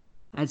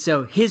 And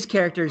so his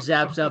character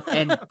zaps up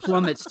and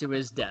plummets to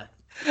his death.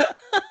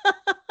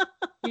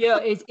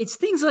 It's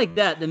things like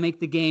that make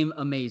the game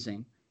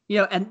amazing.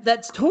 And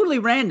that's totally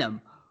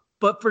random.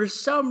 But for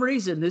some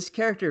reason, this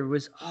character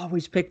was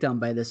always picked on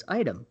by this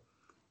item.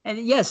 And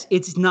yes,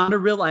 it's not a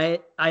real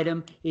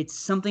item. It's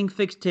something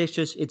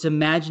fictitious. It's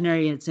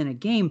imaginary, and it's in a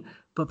game.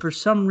 But for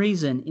some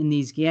reason, in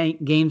these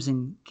games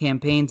and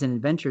campaigns and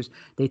adventures,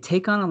 they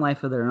take on a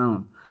life of their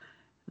own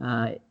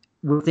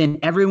within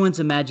everyone's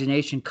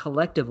imagination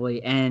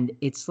collectively. And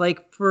it's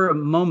like for a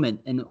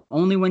moment, and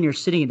only when you're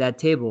sitting at that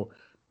table,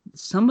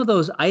 some of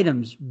those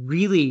items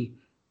really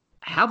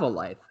have a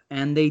life.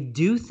 And they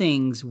do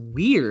things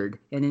weird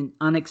and in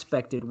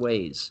unexpected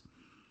ways.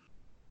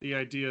 The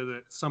idea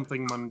that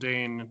something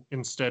mundane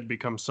instead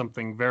becomes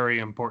something very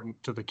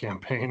important to the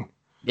campaign.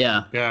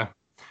 Yeah. Yeah.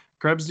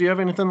 Krebs, do you have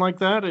anything like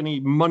that?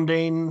 Any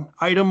mundane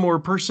item or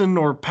person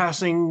or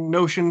passing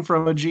notion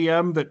from a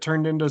GM that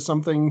turned into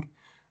something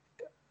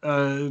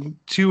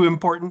too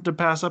important to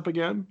pass up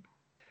again?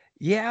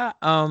 Yeah.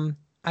 I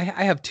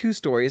have two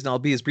stories, and I'll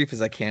be as brief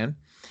as I can.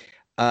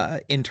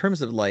 In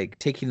terms of like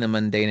taking the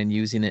mundane and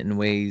using it in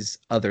ways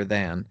other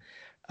than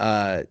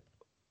my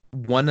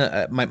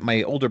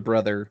older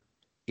brother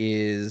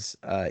is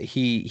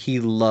he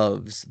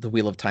loves the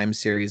Wheel of Time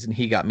series, and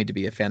he got me to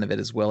be a fan of it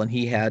as well. And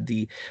he had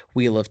the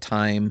Wheel of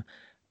Time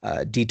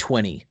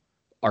D20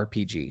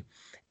 RPG,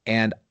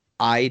 and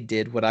I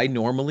did what I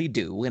normally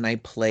do, and I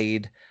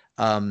played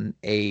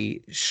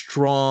a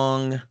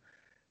strong,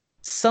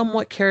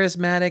 somewhat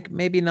charismatic,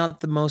 maybe not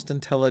the most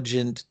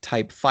intelligent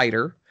type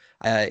fighter.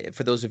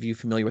 For those of you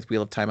familiar with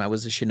Wheel of Time, I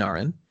was a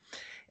Shinaran.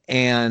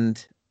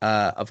 And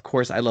of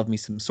course, I love me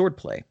some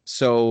swordplay.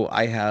 So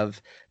I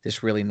have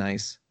this really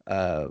nice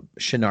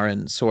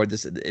Shinaran sword.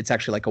 It's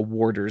actually like a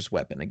warder's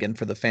weapon. Again,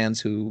 for the fans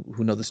who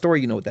know the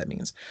story, you know what that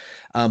means.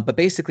 But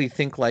basically,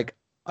 think like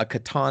a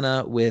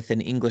katana with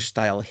an English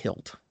style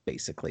hilt,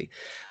 basically.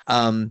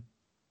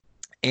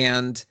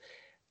 And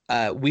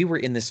we were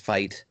in this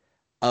fight.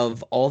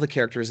 Of all the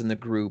characters in the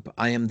group,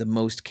 I am the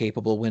most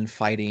capable when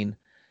fighting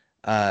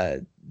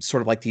sort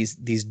of like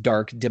these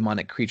dark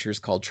demonic creatures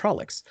called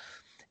Trollocs.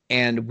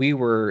 And we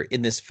were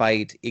in this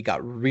fight. It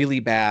got really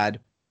bad,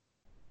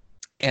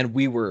 and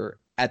we were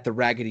at the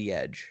raggedy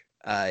edge.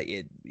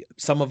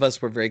 Some of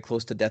us were very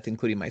close to death,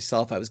 including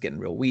myself. I was getting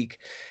real weak,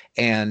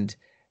 and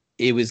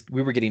we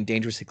were getting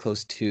dangerously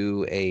close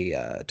to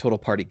a total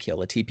party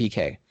kill, a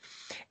TPK.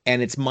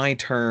 And it's my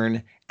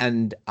turn,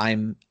 and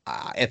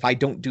if I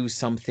don't do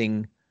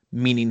something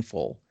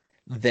meaningful,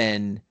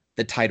 then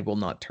the tide will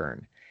not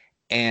turn,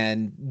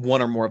 and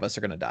one or more of us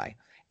are going to die.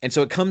 And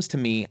so it comes to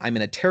me. I'm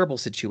in a terrible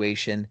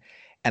situation,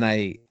 and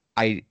I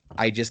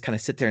just kind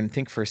of sit there and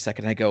think for a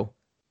second. I go,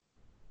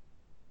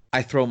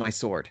 I throw my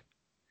sword.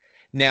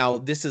 Now,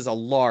 this is a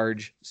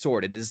large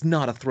sword. It is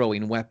not a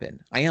throwing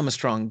weapon. I am a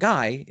strong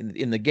guy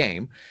in the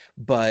game,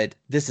 but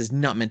this is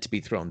not meant to be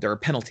thrown. There are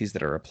penalties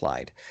that are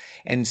applied.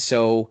 And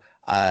so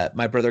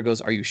my brother goes,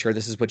 are you sure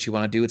this is what you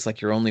want to do? It's like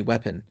your only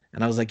weapon.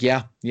 And I was like,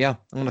 yeah, I'm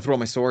going to throw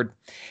my sword.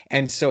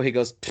 And so he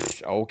goes,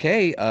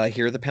 okay,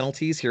 here are the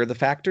penalties, here are the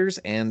factors,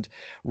 and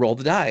roll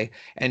the die.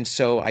 And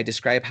so I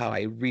describe how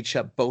I reach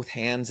up both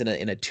hands in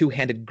a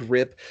two-handed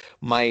grip,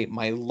 my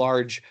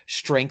large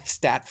strength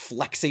stat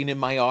flexing in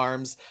my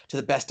arms to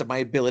the best of my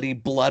ability,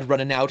 blood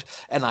running out,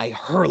 and I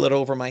hurl it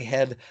over my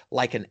head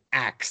like an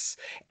axe.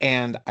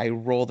 And I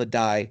roll the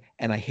die,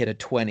 and I hit a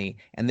 20.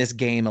 And this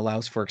game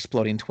allows for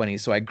exploding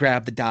 20s. So I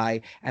grab the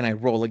die, and I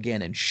roll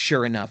again, and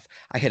sure enough,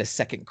 I hit a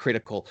second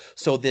critical.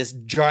 So this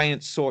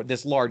giant sword,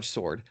 this large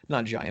sword,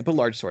 not giant, but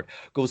large sword,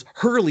 goes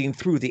hurling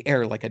through the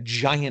air like a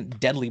giant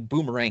deadly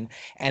boomerang,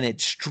 and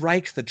it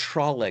strikes the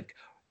Trolloc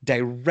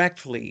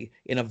directly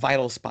in a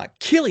vital spot,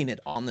 killing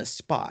it on the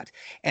spot.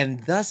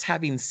 And thus,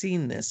 having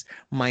seen this,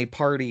 my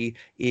party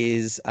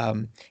is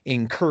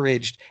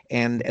encouraged,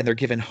 and they're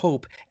given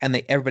hope,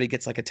 and everybody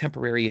gets like a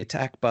temporary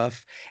attack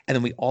buff, and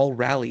then we all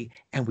rally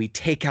and we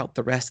take out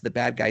the rest of the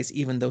bad guys,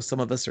 even though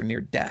some of us are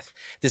near death.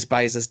 This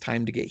buys us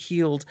time to get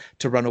healed,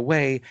 to run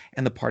away,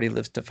 and the party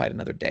lives to fight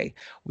another day.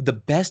 The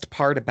best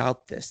part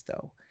about this,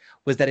 though,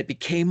 was that it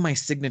became my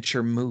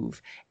signature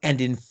move,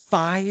 and in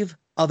four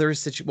other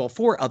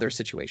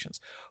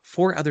situations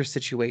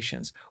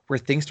where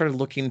things started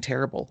looking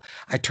terrible,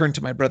 I turned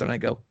to my brother and I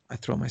go, I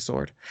throw my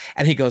sword.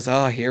 And he goes,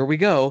 oh, here we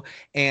go.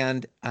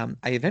 And I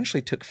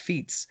eventually took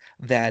feats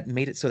that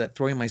made it so that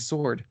throwing my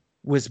sword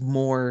was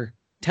more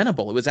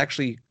tenable. It was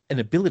actually an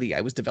ability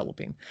I was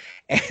developing.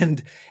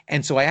 And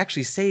so I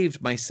actually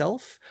saved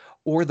myself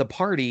or the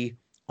party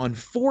on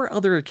 4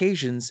 other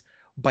occasions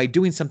by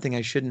doing something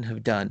I shouldn't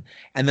have done.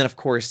 And then, of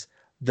course,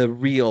 the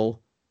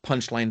real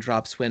punchline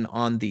drops when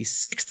on the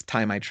 6th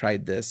time I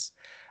tried this,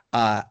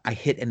 I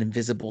hit an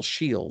invisible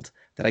shield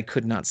that I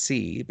could not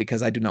see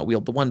because I do not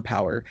wield the 1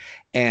 power,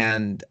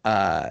 and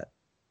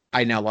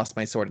I now lost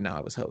my sword, and now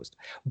I was hosed.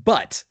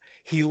 But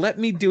he let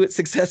me do it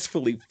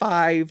successfully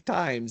 5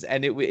 times,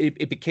 and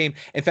it became,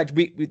 in fact,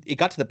 it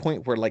got to the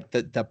point where like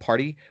the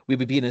party, we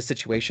would be in a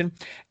situation,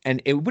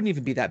 and it wouldn't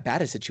even be that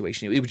bad a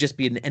situation. It would just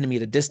be an enemy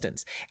at a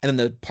distance, and then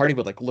the party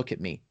would like look at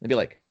me and be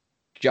like,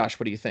 Josh,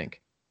 what do you think?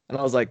 And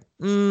I was like,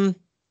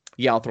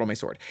 yeah, I'll throw my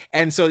sword.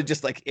 And so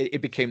just like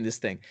it became this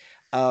thing.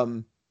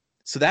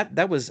 So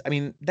that was, I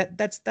mean,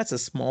 that's a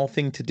small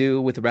thing to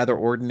do with a rather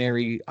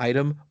ordinary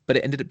item, but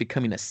it ended up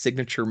becoming a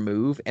signature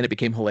move, and it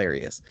became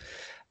hilarious.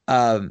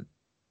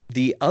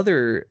 The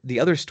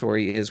other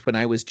story is when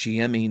I was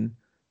GMing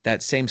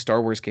that same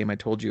Star Wars game I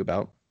told you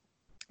about,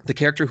 the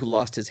character who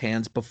lost his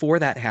hands, before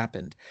that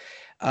happened,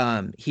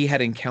 he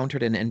had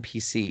encountered an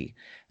NPC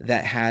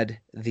that had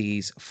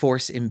these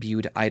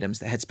force-imbued items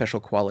that had special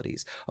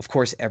qualities. Of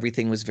course,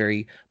 everything was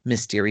very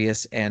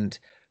mysterious and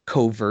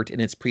covert in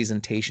its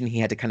presentation. He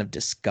had to kind of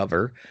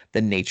discover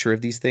the nature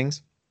of these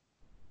things.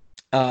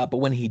 But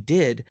when he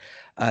did,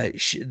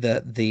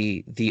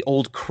 the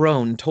old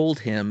crone told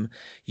him,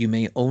 "You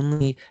may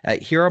only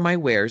here are my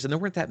wares," and there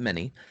weren't that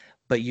many,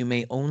 but you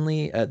may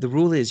only. The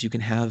rule is you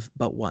can have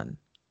but one.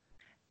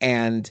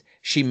 And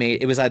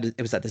it was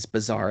at this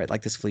bazaar, at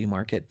like this flea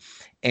market,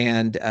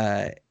 and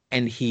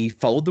he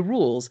followed the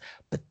rules,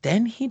 but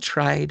then he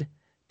tried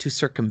to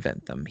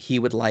circumvent them. He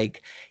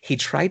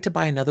tried to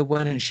buy another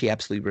one, and she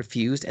absolutely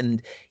refused,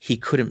 and he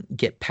couldn't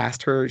get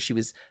past her. She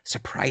was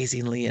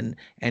surprisingly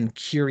and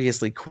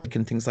curiously quick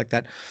and things like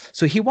that.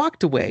 So he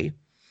walked away,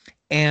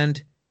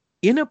 and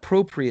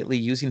inappropriately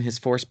using his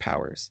force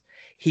powers,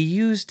 he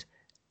used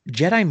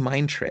Jedi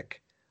mind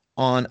trick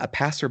on a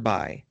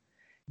passerby,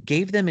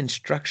 gave them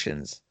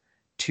instructions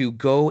to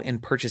go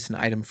and purchase an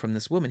item from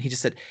this woman. He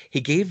just said,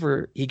 he gave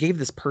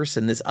this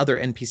person, this other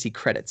NPC,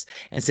 credits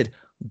and said,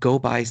 go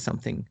buy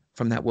something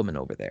from that woman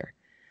over there.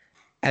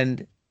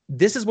 And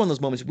this is one of those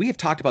moments we have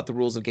talked about the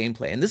rules of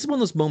gameplay, and this is one of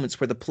those moments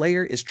where the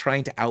player is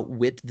trying to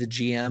outwit the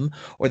GM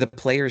or the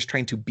player is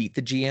trying to beat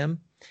the GM.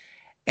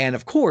 And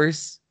of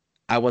course,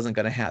 I wasn't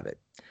going to have it.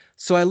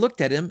 So I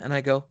looked at him and I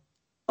go,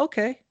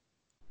 okay.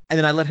 And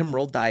then I let him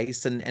roll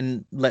dice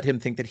and let him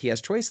think that he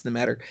has choice in the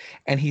matter.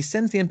 And he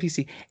sends the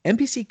NPC.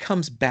 NPC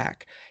comes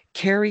back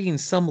carrying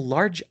some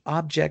large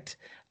object,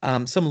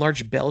 some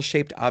large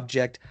bell-shaped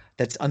object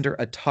that's under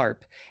a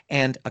tarp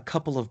and a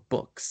couple of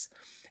books.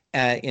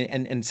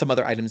 And some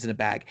other items in a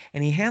bag.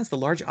 And he hands the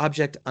large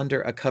object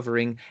under a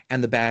covering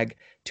and the bag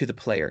to the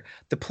player.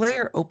 The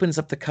player opens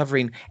up the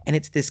covering, and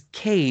it's this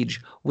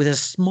cage with a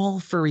small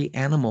furry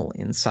animal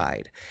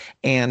inside.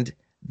 And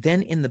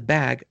then in the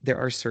bag, there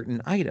are certain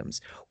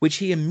items, which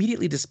he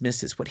immediately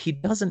dismisses. What he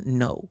doesn't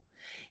know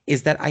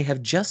is that I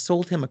have just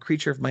sold him a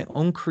creature of my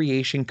own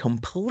creation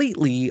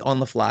completely on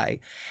the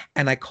fly,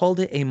 and I called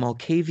it a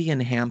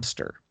Malkavian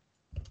hamster.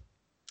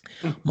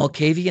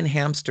 Malkavian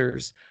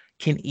hamsters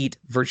can eat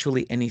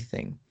virtually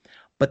anything,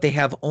 but they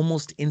have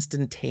almost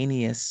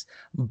instantaneous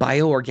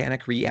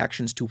bioorganic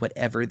reactions to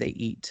whatever they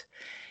eat.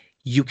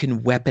 You can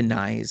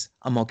weaponize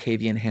a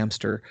Malkavian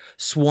hamster.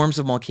 Swarms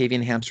of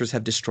Malkavian hamsters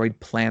have destroyed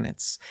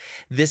planets.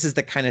 This is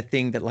the kind of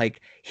thing that,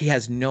 like, he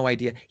has no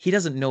idea. He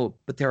doesn't know,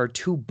 but there are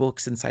 2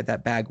 books inside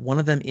that bag. One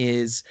of them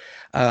is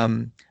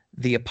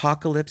The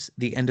Apocalypse,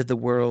 The End of the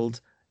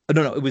World. Oh,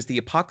 no, it was The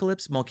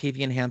Apocalypse,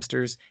 Malkavian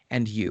Hamsters,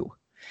 and You.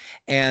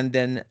 And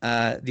then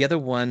the other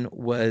one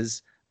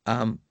was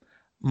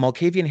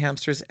Malkavian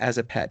Hamsters as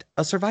a Pet,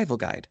 a survival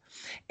guide.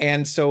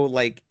 And so,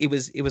 like, it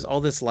was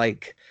all this,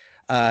 like,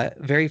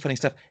 very funny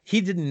stuff. He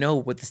didn't know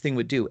what this thing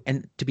would do.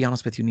 And to be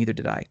honest with you, neither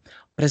did I.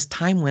 But as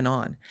time went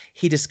on,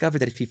 he discovered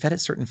that if he fed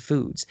it certain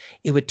foods,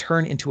 it would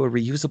turn into a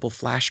reusable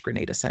flash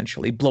grenade,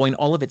 essentially, blowing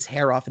all of its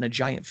hair off in a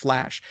giant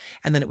flash.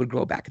 And then it would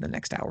grow back in the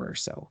next hour or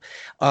so.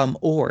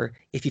 Or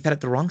if you fed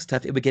it the wrong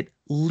stuff, it would get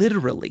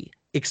literally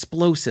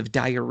explosive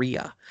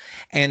diarrhea.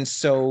 And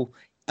so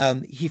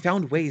he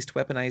found ways to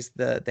weaponize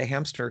the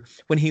hamster.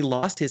 When he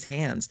lost his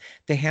hands,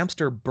 the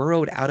hamster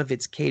burrowed out of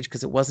its cage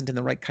because it wasn't in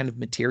the right kind of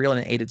material and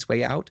it ate its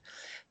way out,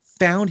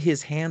 found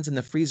his hands in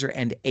the freezer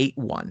and ate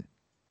one,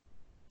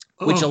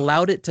 which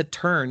allowed it to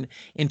turn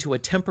into a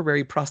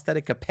temporary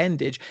prosthetic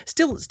appendage,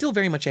 still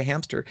very much a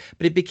hamster,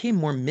 but it became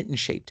more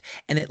mitten-shaped,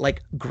 and it,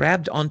 like,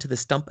 grabbed onto the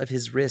stump of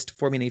his wrist,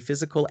 forming a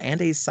physical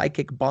and a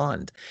psychic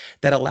bond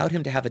that allowed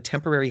him to have a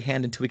temporary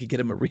hand until we could get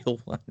him a real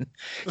one.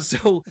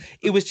 So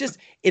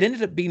it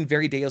ended up being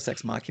very Deus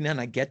Ex Machina, and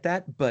I get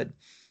that, but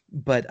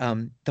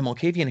the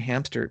Malkavian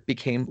hamster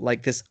became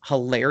like this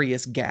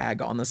hilarious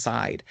gag on the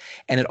side,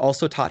 and it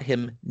also taught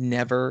him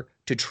never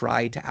to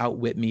try to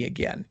outwit me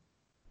again.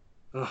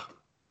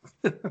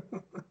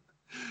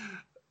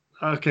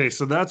 Okay,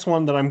 so that's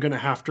one that I'm going to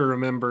have to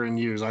remember and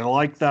use. I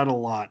like that a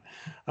lot.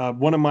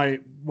 One of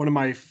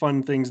my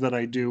fun things that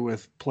I do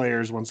with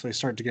players once they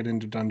start to get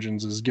into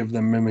dungeons is give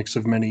them mimics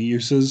of many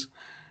uses,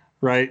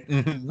 right?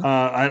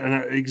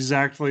 Mm-hmm.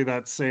 Exactly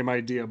that same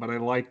idea, but I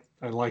like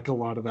a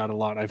lot of that a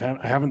lot. I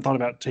haven't thought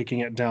about taking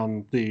it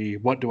down the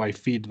what do I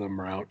feed them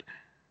route.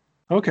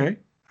 Okay.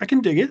 I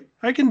can dig it.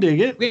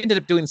 We ended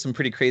up doing some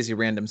pretty crazy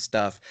random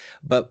stuff,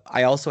 but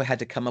I also had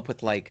to come up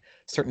with, like,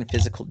 certain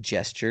physical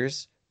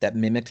gestures that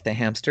mimicked the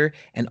hamster,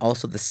 and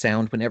also the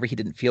sound whenever he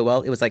didn't feel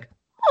well. It was like,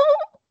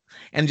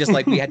 and just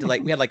like we had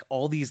like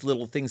all these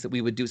little things that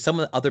we would do. Some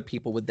of the other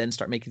people would then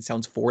start making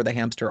sounds for the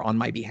hamster on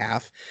my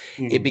behalf.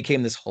 Mm-hmm. It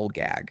became this whole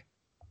gag.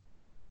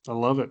 I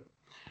love it.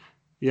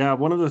 Yeah,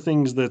 one of the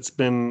things that's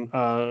been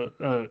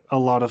a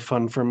lot of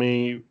fun for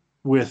me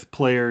with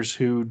players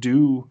who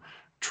do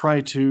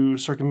try to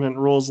circumvent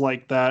rules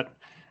like that.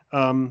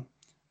 I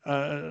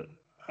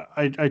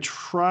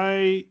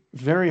try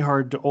very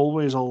hard to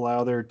always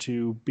allow there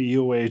to be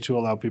a way to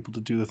allow people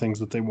to do the things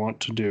that they want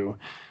to do.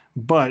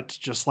 But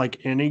just like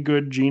any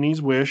good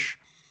genie's wish,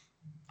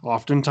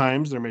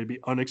 oftentimes there may be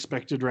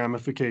unexpected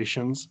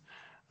ramifications.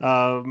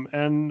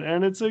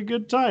 And it's a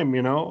good time,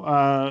 you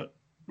know.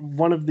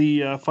 One of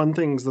the fun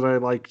things that I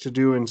like to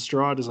do in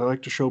Strahd is I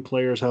like to show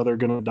players how they're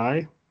going to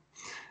die.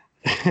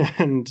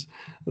 And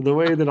the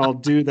way that I'll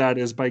do that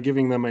is by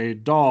giving them a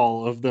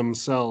doll of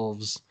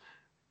themselves,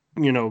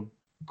 you know,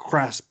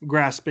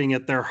 grasping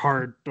at their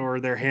heart or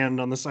their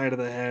hand on the side of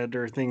the head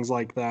or things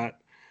like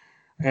that.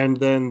 And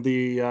then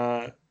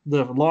the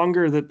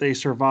longer that they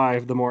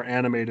survive, the more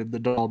animated the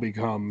doll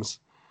becomes.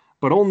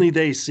 But only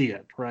they see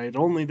it, right?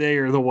 Only they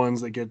are the ones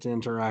that get to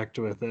interact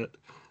with it.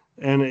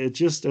 And it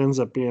just ends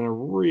up being a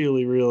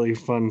really, really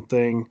fun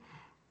thing.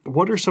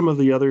 What are some of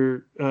the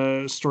other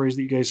stories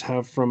that you guys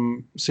have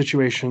from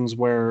situations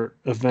where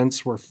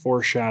events were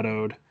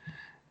foreshadowed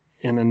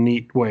in a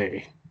neat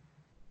way?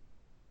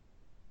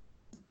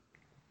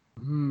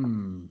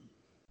 I'm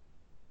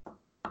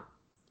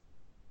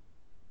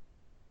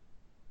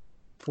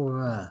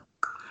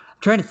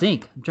trying to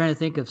think. I'm trying to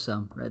think of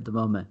some right at the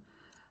moment.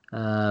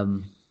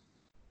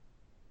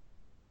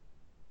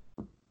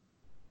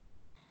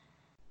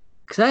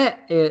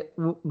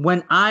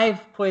 when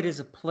I've played as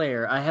a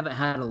player, I haven't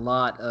had a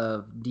lot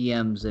of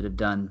DMs that have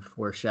done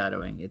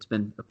foreshadowing. It's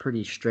been a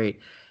pretty straight,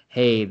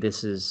 hey,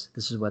 this is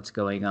what's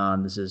going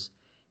on. This is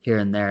here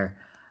and there.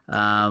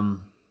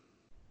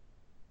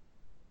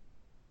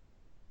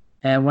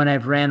 And when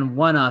I've ran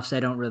one-offs,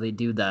 I don't really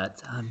do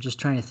that. I'm just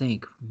trying to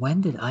think,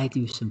 when did I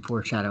do some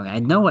foreshadowing? I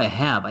know I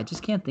have. I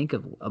just can't think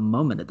of a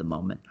moment at the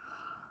moment.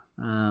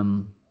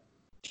 Do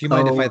you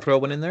mind if I throw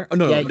one in there? Oh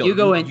no, yeah, no, you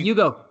go in. You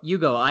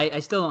go. I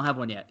still don't have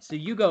one yet. So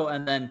you go,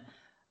 and then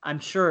I'm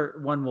sure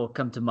one will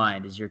come to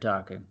mind as you're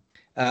talking.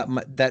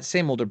 That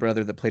same older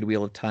brother that played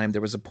Wheel of Time,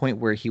 there was a point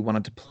where he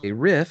wanted to play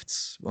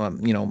Rifts,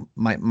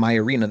 my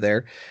arena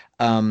there,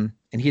 and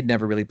he had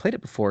never really played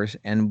it before,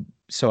 and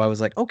so I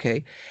was like,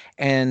 okay,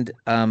 and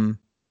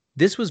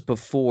this was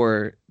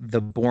before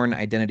the Bourne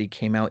Identity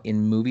came out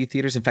in movie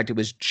theaters. In fact, it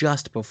was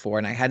just before,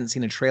 and I hadn't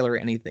seen a trailer or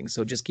anything,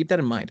 so just keep that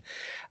in mind.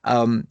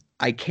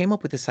 I came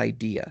up with this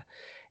idea,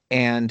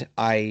 and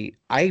I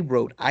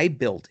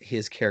built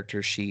his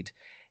character sheet,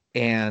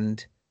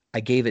 and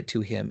I gave it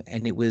to him,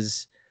 and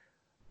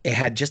it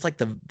had just like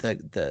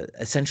the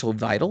essential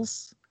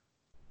vitals,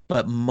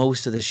 but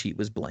most of the sheet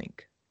was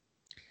blank.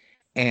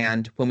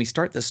 And when we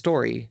start the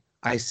story,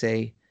 I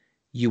say,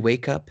 you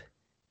wake up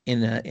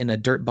in a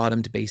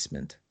dirt-bottomed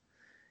basement.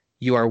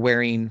 You are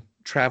wearing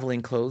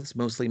traveling clothes,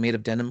 mostly made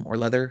of denim or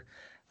leather.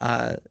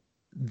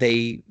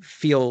 They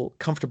feel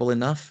comfortable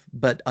enough,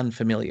 but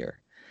unfamiliar.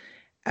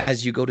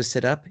 As you go to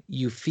sit up,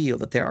 you feel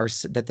that there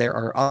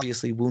are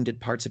obviously wounded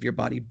parts of your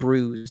body,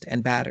 bruised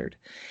and battered.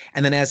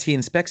 And then as he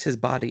inspects his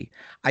body,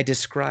 I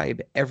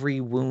describe every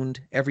wound,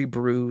 every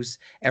bruise,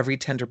 every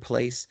tender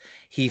place.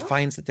 He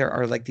finds that there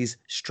are like these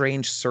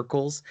strange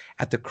circles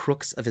at the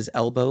crooks of his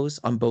elbows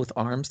on both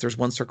arms. There's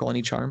one circle on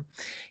each arm.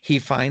 He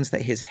finds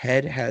that his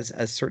head has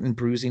a certain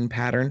bruising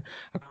pattern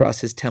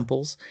across his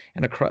temples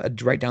and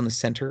right down the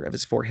center of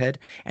his forehead,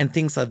 and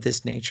things of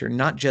this nature,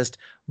 not just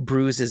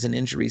bruises and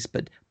injuries,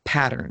 but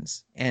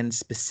patterns and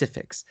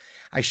specifics.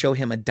 I show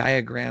him a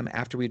diagram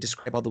after we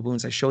describe all the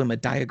wounds. I show him a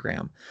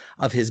diagram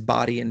of his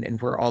body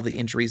and where all the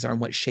injuries are and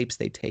what shapes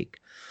they take.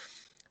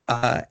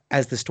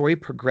 As the story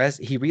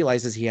progresses, he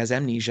realizes he has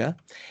amnesia.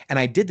 And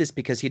I did this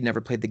because he'd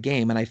never played the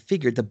game. And I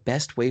figured the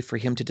best way for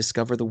him to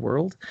discover the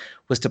world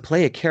was to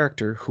play a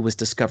character who was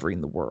discovering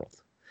the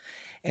world.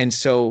 And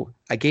so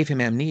I gave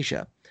him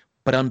amnesia.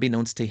 But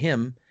unbeknownst to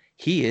him,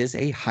 he is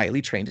a highly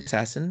trained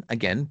assassin,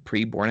 again,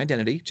 pre-Bourne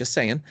Identity, just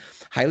saying,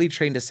 highly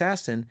trained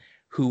assassin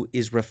who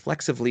is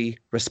reflexively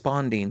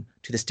responding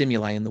to the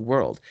stimuli in the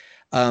world.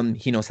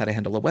 He knows how to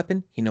handle a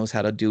weapon. He knows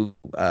how to do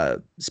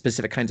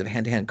specific kinds of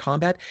hand-to-hand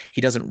combat. He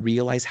doesn't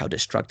realize how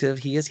destructive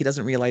he is. He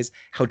doesn't realize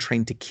how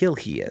trained to kill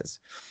he is.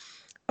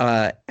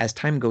 As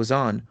time goes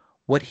on,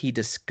 what he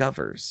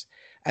discovers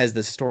as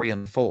the story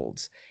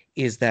unfolds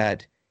is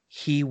that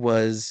he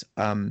was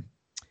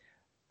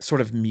sort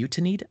of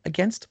mutinied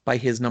against by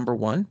his number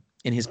one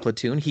in his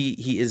platoon.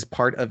 He is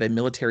part of a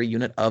military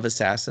unit of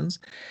assassins.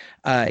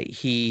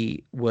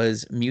 He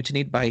was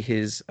mutinied by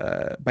his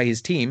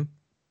team,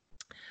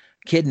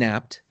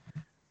 kidnapped,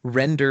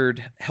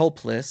 rendered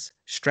helpless,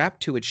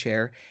 strapped to a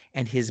chair,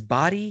 and his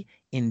body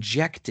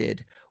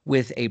injected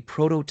with a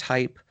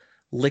prototype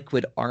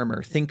liquid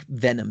armor. Think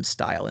Venom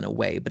style in a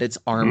way, but it's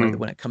armor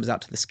when it comes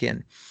out to the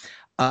skin,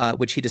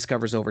 which he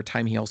discovers over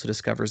time. He also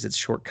discovers its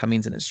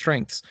shortcomings and its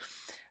strengths.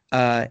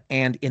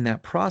 And in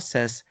that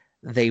process,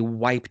 they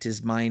wiped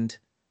his mind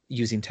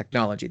using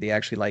technology. They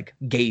actually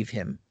gave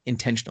him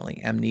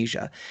intentionally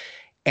amnesia,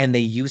 and they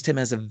used him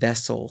as a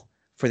vessel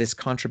for this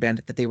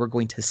contraband that they were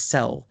going to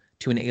sell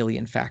to an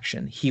alien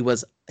faction. He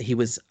was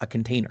a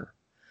container.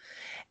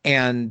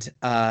 And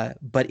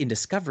but in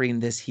discovering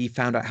this, he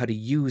found out how to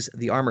use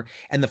the armor.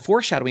 And the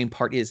foreshadowing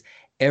part is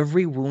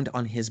every wound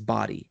on his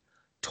body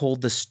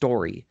told the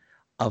story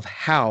of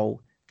how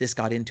this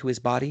got into his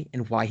body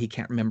and why he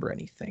can't remember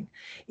anything.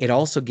 It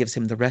also gives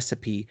him the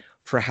recipe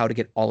for how to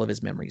get all of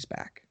his memories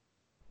back.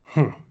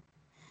 I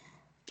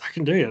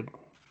can dig it.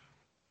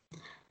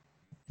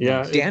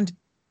 Yeah. Dan?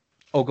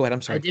 Oh, go ahead.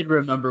 I'm sorry. I did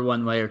remember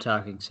one while you're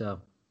talking,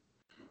 so.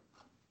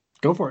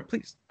 Go for it.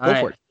 Please. Go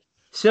for it.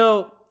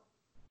 So,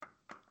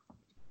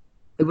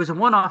 it was a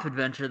one-off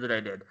adventure that I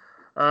did,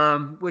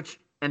 which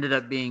ended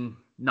up being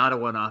not a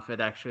one-off.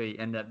 It actually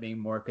ended up being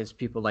more because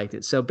people liked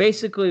it. So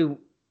basically,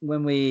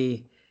 when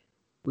we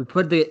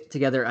put it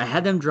together, I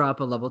had them drop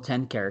a level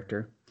 10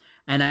 character,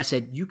 and I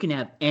said, you can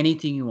have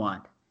anything you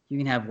want. You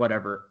can have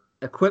whatever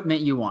equipment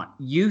you want.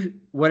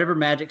 Whatever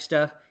magic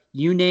stuff,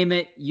 you name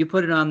it, you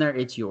put it on there,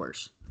 it's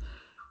yours.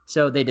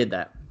 So they did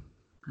that.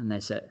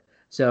 And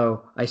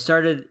so I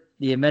started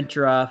the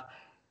adventure off.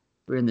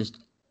 We're in this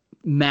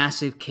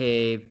massive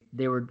cave.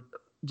 They were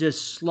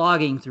just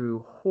slogging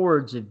through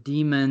hordes of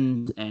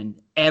demons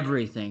and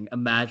everything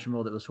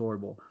imaginable that was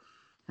horrible.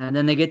 And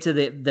then they get to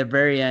the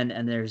very end,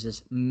 and there's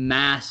this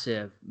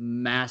massive,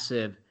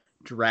 massive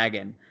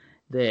dragon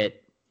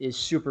that is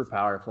super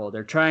powerful.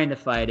 They're trying to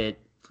fight it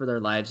for their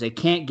lives. They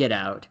can't get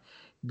out.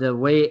 The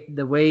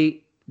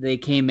way they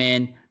came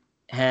in,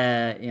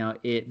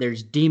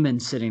 there's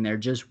demons sitting there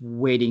just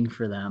waiting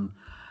for them.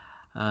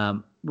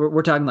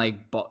 We're talking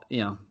like,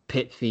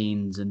 pit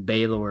fiends and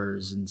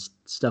Balors and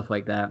stuff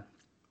like that.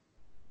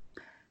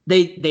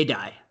 They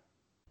die.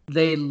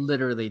 They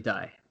literally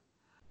die.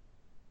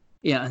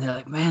 Yeah, and they're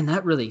like, man,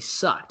 that really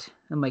sucked.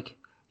 I'm like,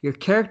 your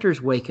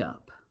characters wake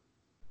up.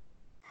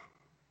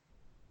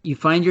 You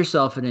find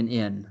yourself in an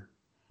inn,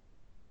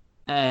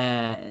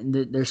 and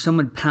there's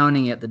someone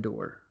pounding at the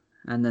door.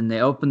 And then they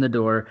open the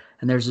door,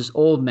 and there's this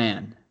old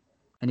man.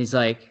 And he's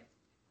like,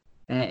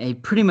 and he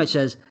pretty much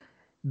says,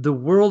 the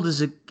world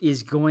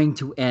is going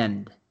to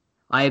end.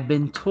 I have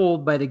been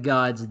told by the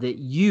gods that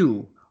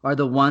you are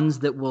the ones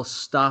that will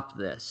stop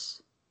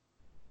this.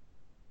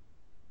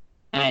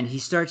 And he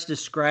starts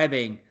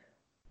describing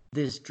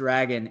this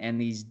dragon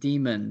and these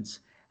demons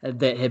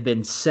that have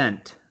been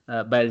sent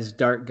by this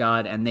dark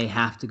god, and they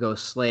have to go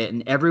slay it.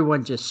 And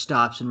everyone just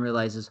stops and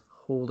realizes,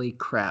 holy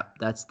crap,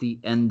 that's the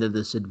end of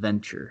this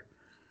adventure.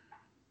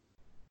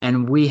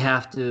 And we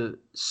have to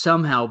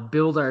somehow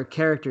build our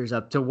characters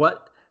up to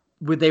what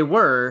they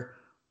were,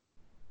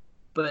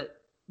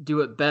 but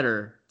do it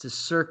better to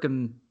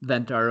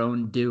circumvent our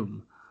own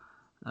doom.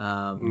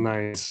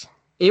 Nice.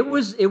 It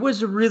was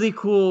a really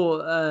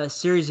cool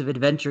series of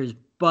adventures,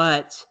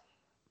 but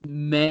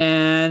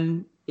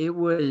man, it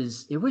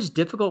was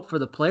difficult for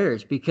the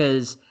players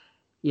because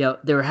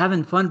they were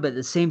having fun, but at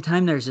the same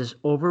time there's this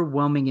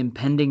overwhelming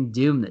impending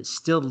doom that's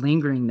still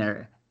lingering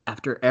there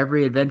after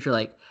every adventure.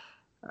 Like,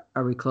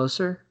 are we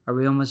closer? Are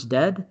we almost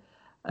dead?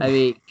 I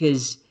mean,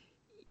 because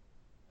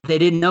they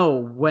didn't know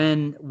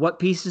what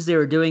pieces they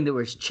were doing that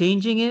was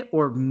changing it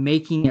or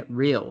making it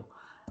real.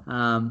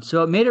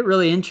 So it made it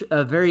really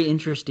a very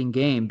interesting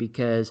game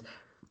because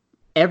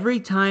every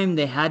time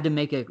they had to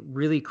make a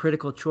really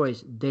critical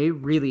choice, they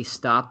really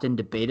stopped and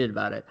debated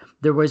about it.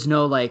 There was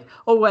no like,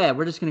 oh yeah,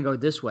 we're just going to go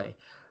this way,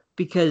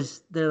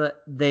 because they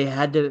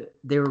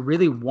were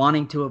really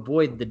wanting to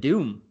avoid the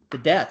doom, the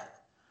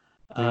death.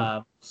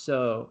 Yeah.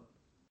 So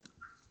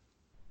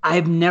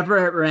I've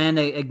never ran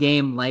a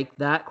game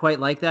quite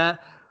like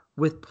that,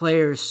 with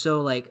players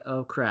so like,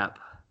 oh crap,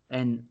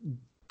 and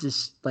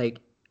just like,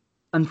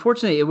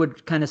 unfortunately, it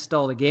would kind of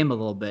stall the game a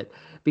little bit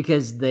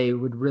because they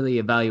would really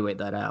evaluate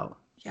that out.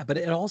 Yeah, but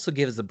it also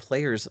gives the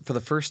players, for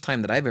the first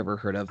time that I've ever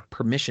heard of,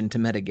 permission to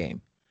metagame,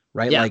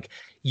 right? Yeah. Like,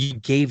 you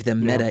gave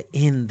them meta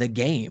in the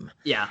game.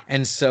 Yeah.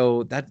 And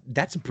so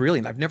that's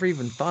brilliant. I've never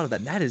even thought of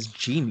that. That is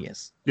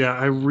genius. Yeah,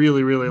 I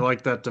really, really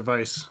like that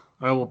device.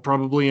 I will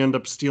probably end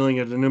up stealing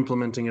it and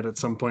implementing it at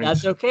some point.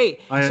 That's okay.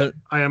 I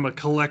am a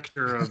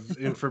collector of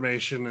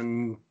information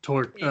and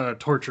torture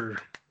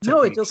techniques.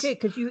 No, it's okay,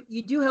 because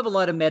you do have a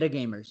lot of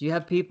metagamers. You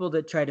have people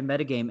that try to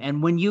metagame,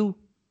 and when you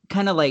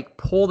kind of like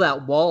pull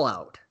that wall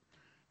out,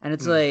 and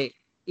it's like,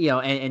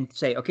 and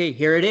say, okay,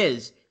 here it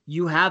is.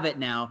 You have it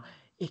now.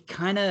 It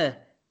kind of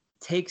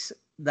takes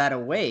that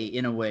away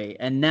in a way.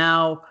 And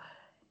now,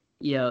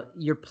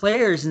 your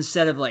players,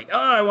 instead of like, oh,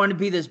 I want to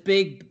be this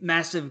big,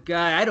 massive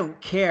guy, I don't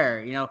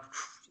care.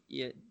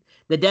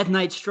 The Death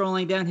Knight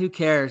strolling down, who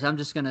cares? I'm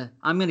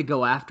gonna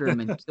go after him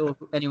and kill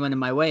anyone in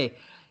my way.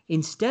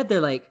 Instead, they're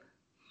like,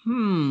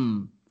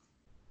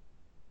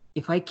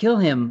 if I kill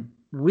him,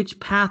 which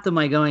path am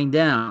I going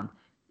down?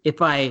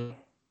 If I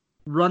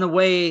run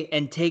away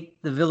and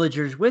take the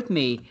villagers with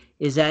me,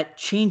 is that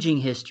changing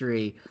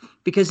history?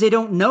 Because they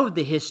don't know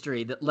the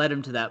history that led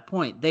them to that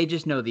point. They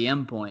just know the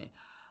end point.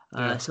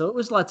 So it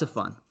was lots of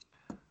fun.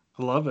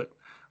 I love it.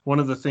 One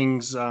of the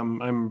things,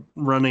 I'm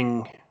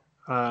running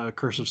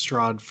Curse of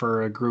Strahd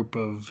for a group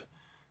of,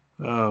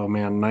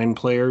 9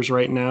 players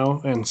right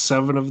now, and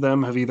 7 of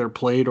them have either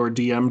played or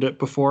DM'd it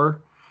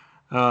before.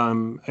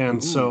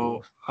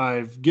 So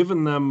I've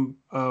given them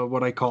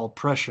what I call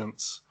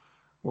prescience,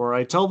 where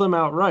I tell them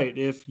outright,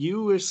 if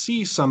you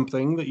see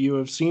something that you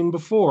have seen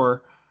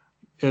before,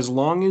 as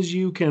long as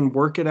you can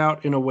work it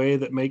out in a way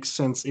that makes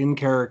sense in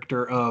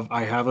character of,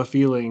 I have a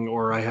feeling,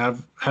 or I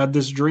have had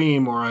this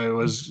dream, or I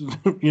was,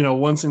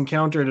 once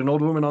encountered an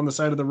old woman on the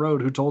side of the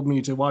road who told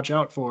me to watch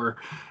out for,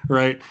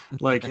 right?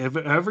 Like, if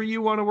ever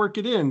you want to work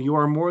it in, you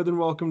are more than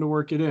welcome to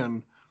work it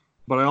in.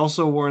 But I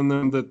also warn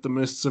them that the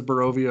mists of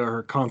Barovia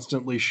are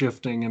constantly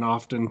shifting, and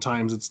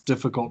oftentimes it's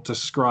difficult to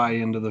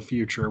scry into the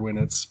future when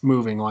it's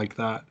moving like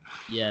that.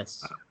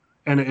 Yes.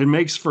 And it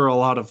makes for a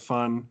lot of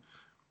fun.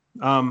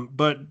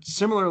 But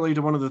similarly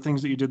to one of the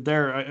things that you did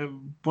there,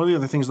 one of the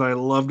other things that I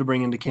love to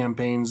bring into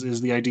campaigns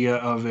is the idea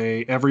of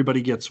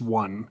everybody gets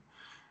one.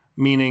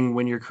 Meaning,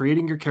 when you're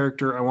creating your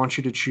character, I want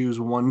you to choose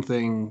one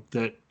thing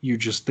that you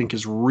just think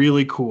is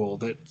really cool,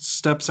 that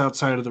steps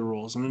outside of the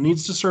rules. And it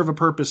needs to serve a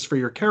purpose for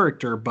your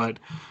character, but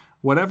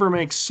whatever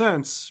makes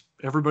sense,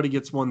 everybody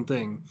gets one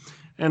thing.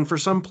 And for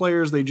some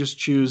players, they just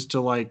choose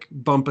to like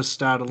bump a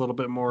stat a little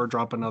bit more,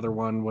 drop another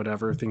one,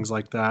 whatever, things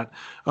like that.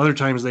 Other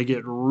times they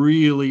get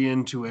really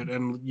into it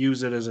and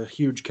use it as a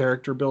huge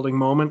character building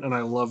moment, and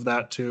I love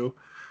that too.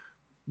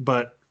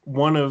 But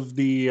one of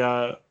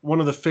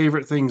the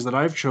favorite things that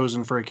I've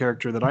chosen for a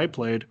character that I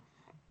played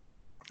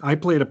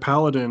a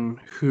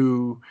paladin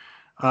who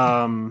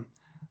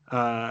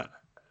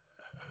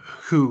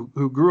who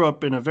grew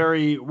up in a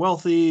very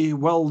wealthy,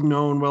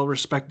 well-known,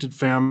 well-respected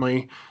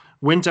family,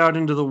 went out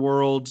into the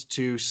world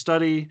to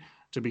study,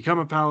 to become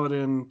a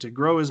paladin, to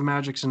grow his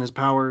magics and his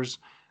powers.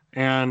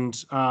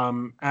 And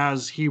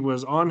as he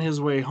was on his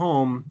way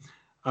home,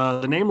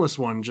 the Nameless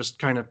One just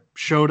kind of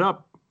showed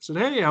up, said,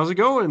 "Hey, how's it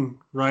going?"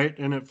 Right?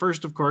 And at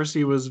first, of course,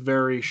 he was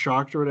very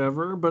shocked or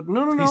whatever. But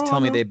no, Please no, tell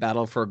me no. they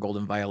battle for a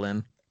golden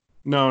violin.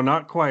 No,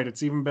 not quite.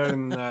 It's even better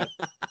than that.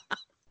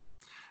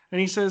 And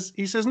he says,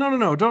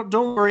 no,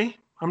 don't worry.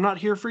 I'm not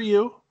here for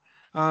you.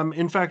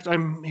 In fact,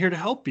 I'm here to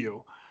help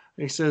you.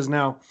 And he says,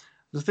 now,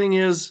 the thing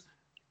is,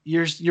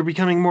 you're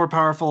becoming more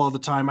powerful all the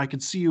time. I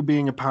could see you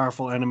being a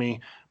powerful enemy,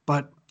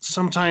 but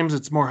sometimes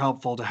it's more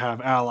helpful to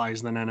have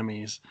allies than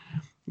enemies.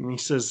 And he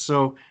says,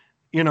 so,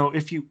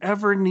 if you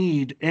ever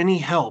need any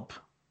help,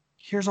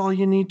 here's all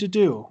you need to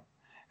do.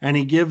 And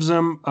he gives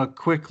him a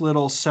quick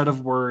little set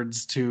of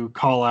words to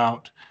call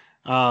out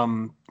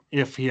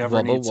if he ever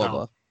Wubba needs wubba.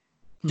 help.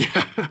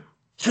 Yeah.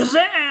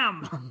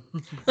 Shazam!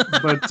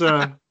 But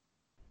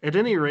at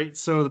any rate,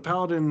 so the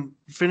paladin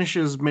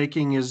finishes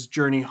making his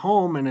journey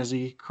home, and as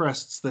he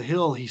crests the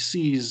hill, he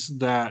sees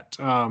that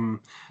the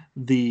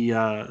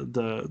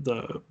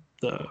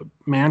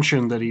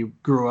mansion that he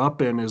grew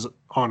up in is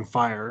on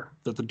fire,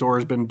 that the door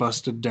has been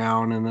busted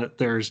down, and that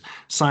there's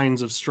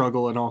signs of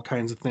struggle and all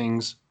kinds of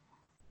things.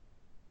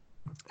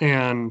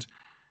 And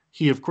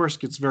he, of course,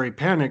 gets very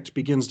panicked,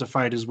 begins to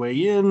fight his way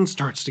in,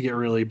 starts to get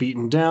really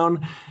beaten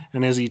down.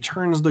 And as he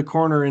turns the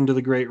corner into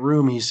the great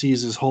room, he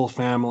sees his whole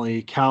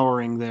family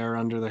cowering there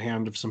under the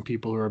hand of some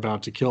people who are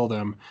about to kill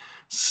them.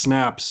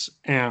 Snaps,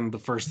 and the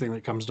first thing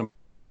that comes to mind,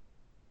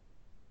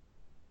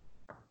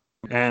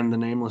 and the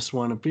Nameless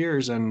One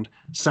appears and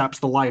saps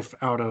the life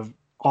out of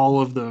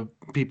all of the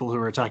people who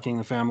are attacking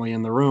the family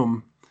in the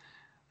room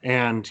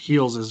and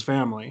heals his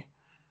family.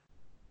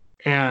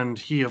 And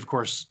he, of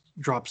course,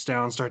 drops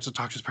down, starts to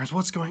talk to his parents.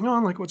 What's going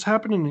on? Like, what's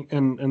happening?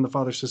 And the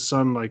father says,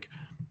 son, like,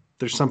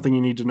 there's something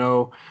you need to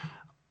know.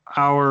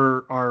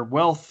 Our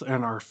wealth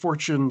and our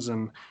fortunes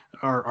and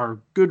our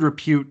good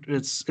repute,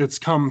 it's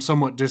come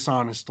somewhat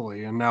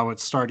dishonestly, and now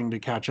it's starting to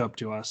catch up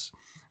to us.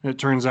 And it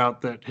turns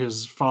out that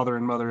his father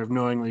and mother have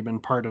knowingly been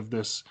part of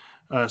this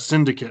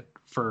syndicate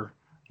for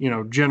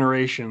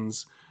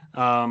generations,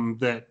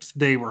 that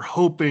they were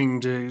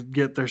hoping to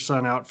get their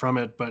son out from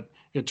it, but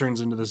it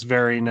turns into this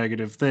very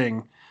negative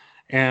thing.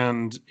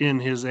 And in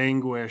his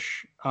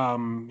anguish,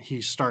 he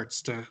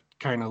starts to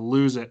kind of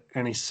lose it,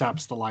 and he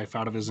saps the life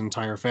out of his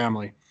entire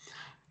family.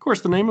 Of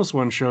course, the Nameless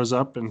One shows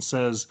up and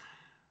says,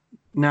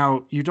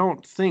 now, you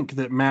don't think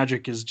that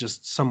magic is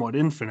just somewhat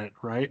infinite,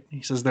 right?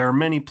 He says there are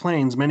many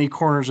planes, many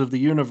corners of the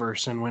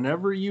universe, and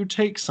whenever you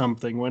take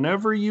something,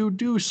 whenever you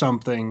do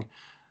something,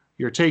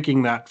 you're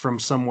taking that from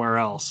somewhere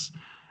else.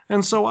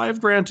 And so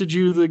I've granted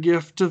you the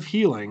gift of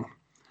healing.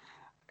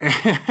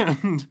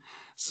 And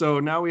so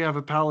now we have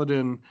a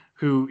paladin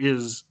who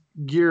is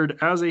geared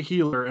as a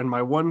healer, and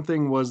my one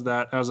thing was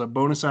that as a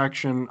bonus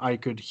action, I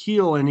could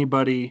heal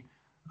anybody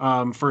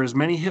for as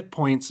many hit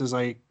points as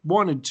I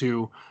wanted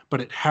to,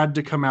 but it had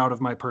to come out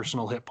of my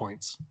personal hit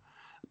points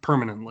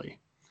permanently.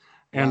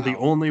 And the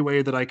only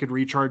way that I could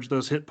recharge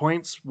those hit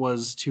points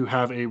was to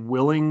have a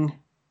willing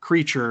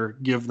creature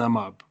give them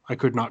up. I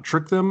could not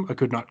trick them. I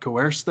could not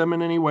coerce them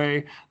in any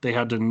way. They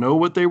had to know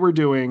what they were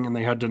doing, and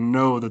they had to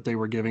know that they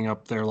were giving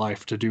up their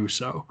life to do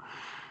so.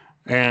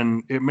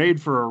 And it made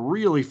for a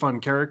really fun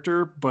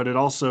character, but it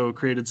also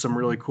created some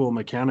really cool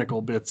mechanical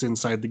bits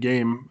inside the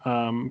game.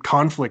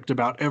 Conflict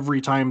about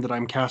every time that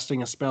I'm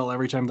casting a spell,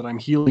 every time that I'm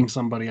healing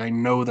somebody, I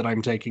know that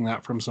I'm taking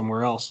that from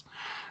somewhere else.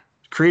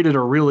 Created a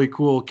really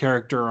cool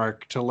character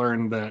arc to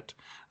learn that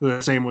the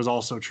same was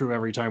also true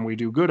every time we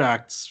do good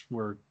acts.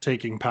 We're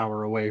taking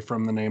power away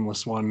from the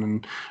Nameless One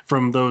and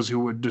from those who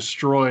would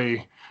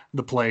destroy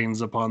the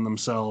planes upon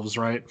themselves,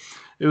 right?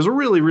 It was a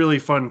really, really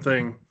fun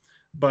thing.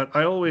 But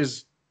I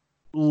always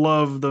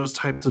love those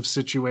types of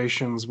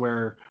situations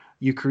where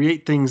you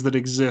create things that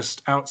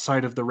exist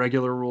outside of the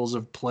regular rules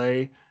of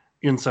play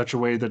in such a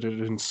way that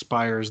it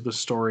inspires the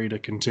story to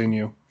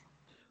continue.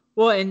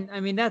 Well, and I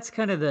mean, that's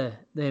kind of the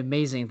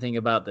amazing thing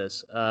about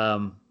this.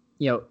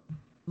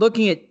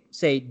 Looking at,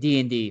 say,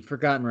 D&D,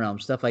 Forgotten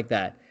Realms, stuff like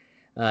that,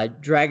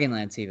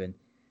 Dragonlance even,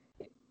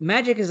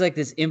 magic is like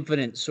this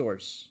infinite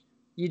source.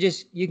 You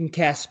can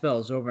cast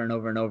spells over and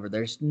over and over.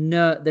 There's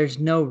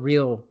no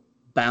real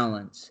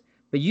balance,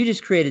 but you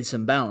just created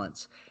some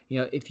balance.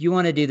 If you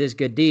want to do this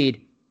good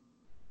deed,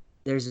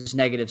 there's this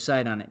negative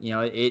side on it.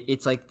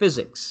 It's like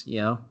physics.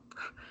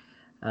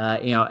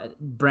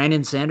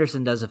 Brandon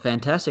Sanderson does a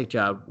fantastic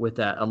job with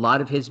that. A lot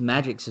of his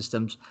magic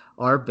systems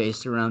are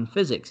based around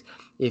physics.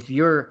 If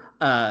you're,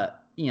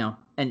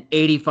 an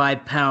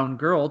 85-pound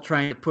girl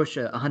trying to push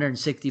a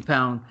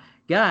 160-pound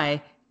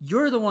guy,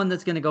 you're the one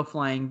that's going to go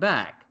flying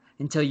back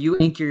until you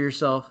anchor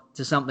yourself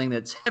to something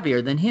that's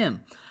heavier than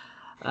him.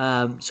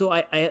 So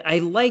I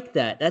like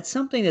that. That's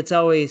something that's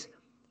always,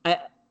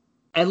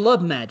 I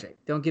love magic,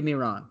 don't get me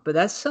wrong, but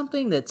that's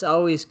something that's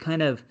always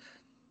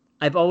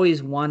I've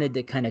always wanted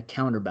to kind of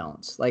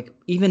counterbalance. Like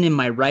even in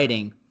my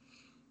writing,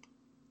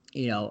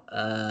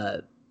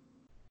 Yes,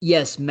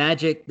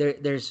 magic.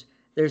 There's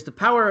the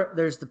power.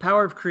 There's the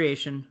power of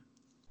creation,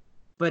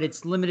 but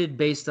it's limited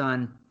based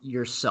on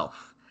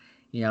yourself.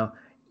 You know,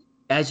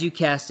 as you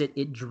cast it,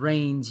 it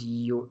drains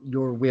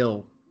your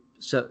will,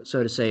 so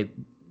to say.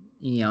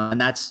 And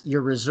that's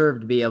you're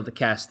reserved to be able to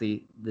cast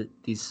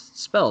these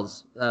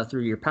spells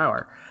through your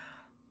power.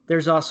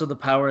 There's also the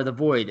power of the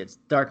void. It's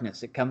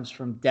darkness. It comes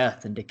from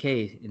death and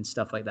decay and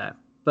stuff like that.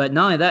 But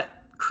not only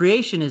that,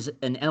 creation is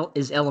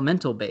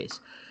elemental based.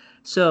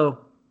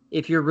 So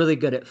if you're really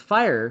good at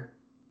fire,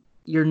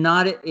 you're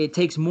not. It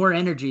takes more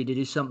energy to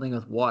do something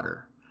with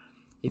water.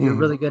 If you're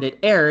really good at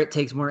air, it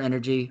takes more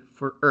energy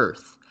for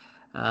earth,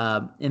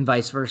 and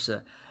vice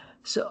versa.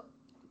 So,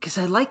 because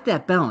I like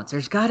that balance.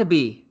 There's got to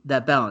be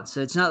that balance.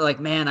 So it's not like,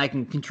 man, I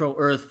can control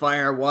earth,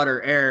 fire,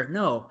 water, air.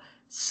 No,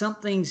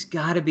 something's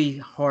got to be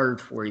hard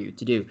for you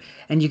to do.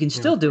 And you can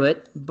still do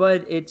it,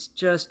 but it's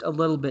just a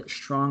little bit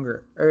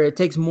stronger, or it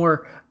takes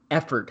more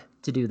effort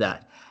to do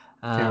that.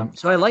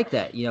 So I like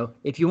that.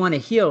 If you want to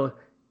heal,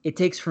 it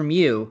takes from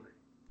you,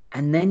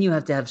 and then you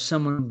have to have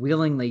someone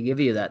willingly give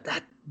you that.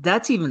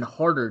 That's even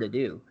harder to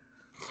do.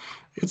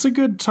 It's a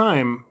good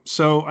time.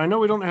 So I know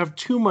we don't have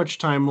too much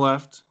time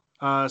left.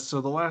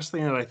 So the last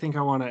thing that I think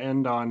I want to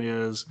end on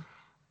is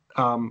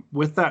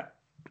with that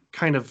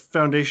kind of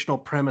foundational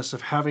premise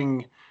of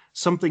having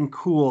something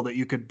cool that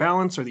you could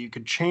balance or that you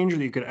could change or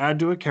that you could add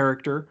to a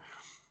character.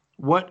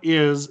 What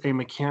is a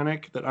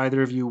mechanic that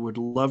either of you would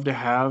love to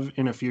have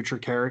in a future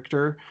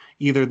character,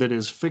 either that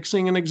is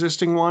fixing an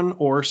existing one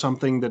or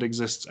something that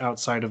exists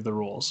outside of the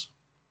rules?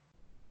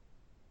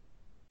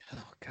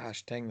 Oh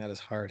gosh, dang, that is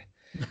hard.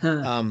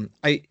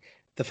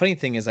 The funny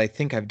thing is, I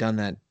think I've done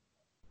that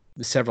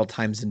several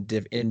times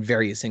in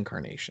various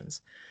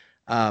incarnations.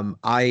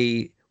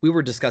 We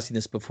were discussing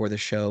this before the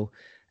show,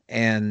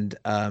 and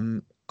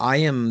I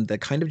am the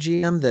kind of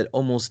GM that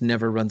almost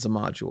never runs a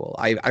module.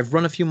 I've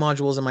run a few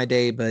modules in my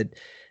day, but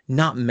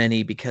not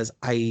many, because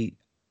I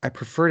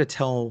prefer to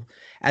tell,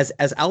 as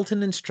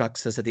Alton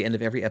instructs us at the end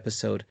of every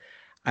episode,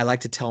 I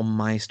like to tell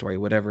my story,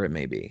 whatever it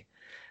may be.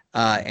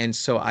 And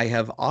so I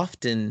have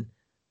often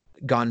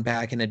gone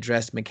back and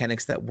addressed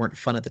mechanics that weren't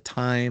fun at the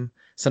time.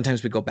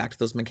 Sometimes we go back to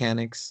those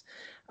mechanics.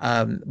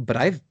 But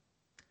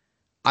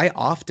I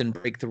often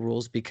break the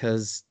rules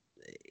because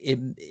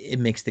it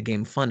makes the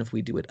game fun if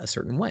we do it a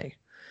certain way.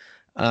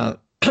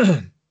 But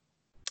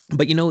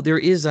there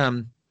is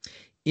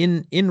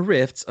in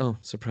Rifts. Oh,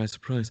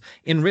 surprise!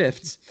 In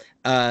Rifts,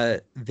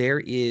 there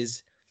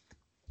is.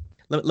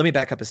 Let me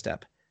back up a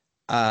step.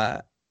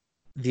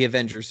 The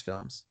Avengers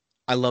films.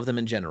 I love them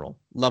in general.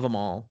 Love them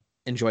all.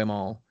 Enjoy them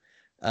all.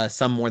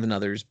 Some more than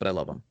others, but I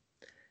love them.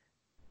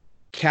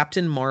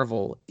 Captain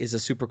Marvel is a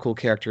super cool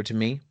character to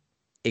me,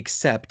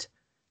 except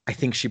I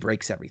think she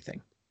breaks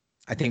everything.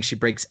 I think she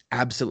breaks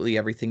absolutely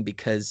everything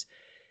because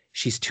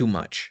she's too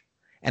much.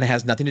 And it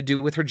has nothing to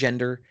do with her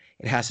gender.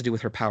 It has to do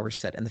with her power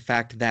set. And the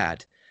fact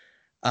that,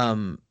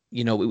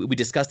 we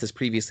discussed this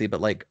previously,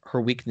 but like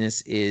her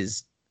weakness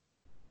is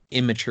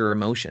immature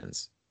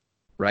emotions,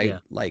 right? Yeah.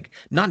 Like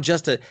not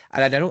just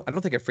I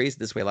don't think I phrased it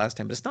this way last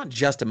time, but it's not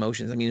just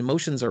emotions. I mean,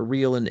 emotions are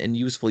real and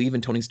useful.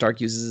 Even Tony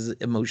Stark uses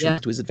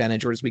emotions to his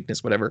advantage or his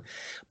weakness, whatever.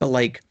 But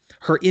like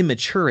her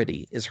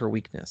immaturity is her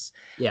weakness.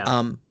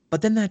 Yeah.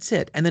 But then that's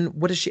it. And then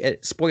what does she,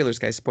 spoilers,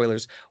 guys,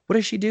 spoilers. What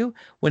does she do?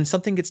 When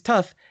something gets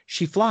tough,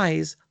 she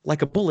flies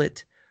like a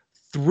bullet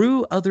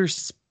through other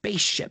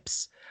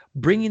spaceships,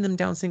 bringing them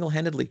down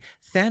single-handedly.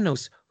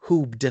 Thanos,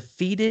 who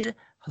defeated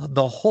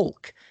the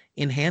Hulk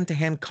in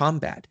hand-to-hand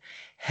combat,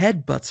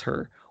 headbutts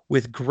her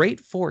with great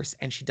force,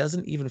 and she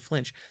doesn't even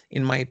flinch.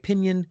 In my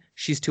opinion,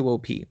 she's too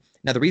OP.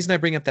 Now, the reason I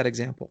bring up that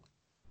example,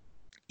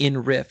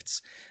 in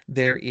Rifts,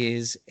 there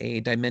is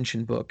a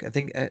dimension book. I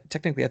think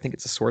technically, I think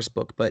it's a source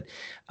book, but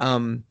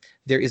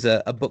there is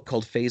a book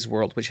called Phase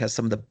World, which has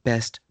some of the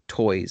best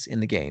toys in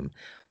the game.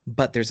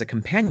 But there's a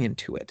companion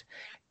to it,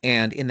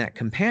 and in that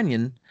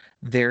companion,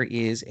 there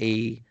is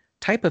a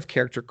type of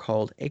character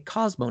called a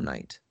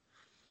Cosmonite,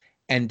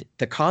 and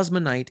the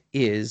Cosmonite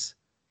is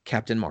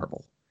Captain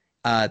Marvel.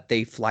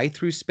 They fly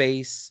through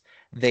space.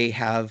 They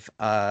have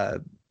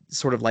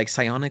sort of like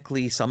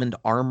psionically summoned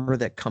armor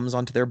that comes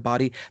onto their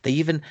body.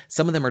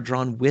 Some of them are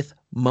drawn with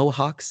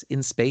mohawks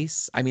in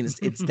space. I mean,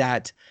 it's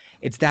that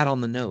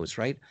on the nose,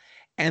 right?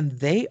 And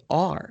they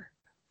are,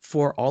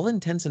 for all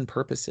intents and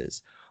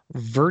purposes,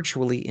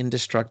 virtually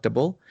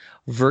indestructible,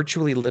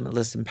 virtually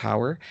limitless in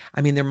power.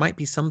 I mean, there might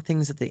be some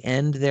things at the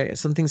end there,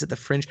 some things at the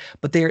fringe,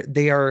 but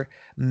they are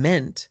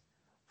meant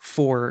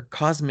for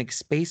cosmic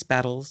space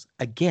battles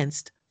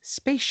against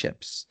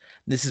spaceships.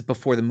 This is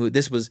before the movie.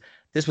 This was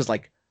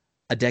like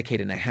a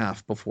decade and a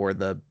half before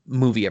the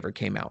movie ever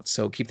came out.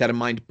 So keep that in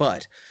mind.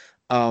 But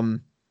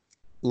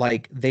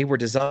like they were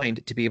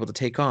designed to be able to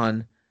take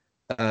on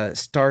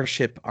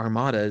starship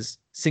armadas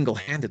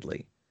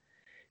single-handedly.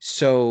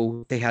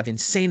 So they have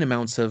insane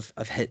amounts of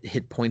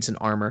hit points and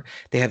armor.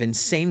 They have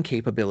insane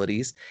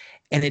capabilities,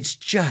 and it's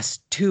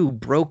just too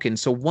broken.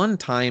 So one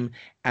time,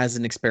 as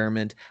an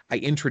experiment, I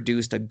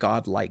introduced a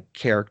godlike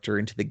character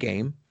into the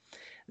game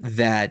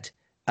that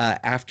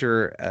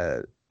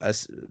after a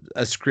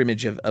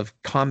scrimmage of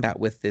combat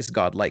with this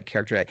godlike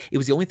character. It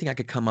was the only thing I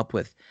could come up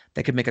with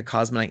that could make a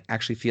cosmonite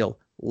actually feel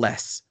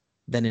less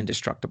than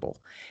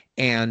indestructible.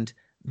 And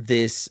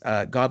this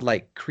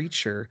godlike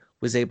creature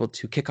was able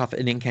to kick off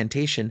an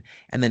incantation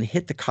and then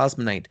hit the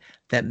cosmonite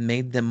that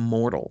made them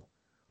mortal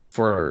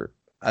for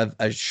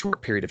a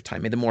short period of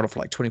time, made them mortal for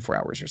like 24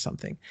 hours or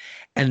something.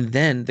 And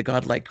then the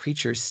godlike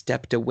creature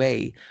stepped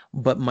away,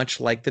 but much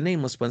like the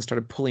Nameless One,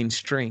 started pulling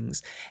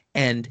strings,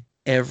 and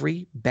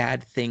every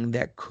bad thing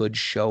that could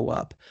show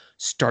up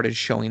started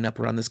showing up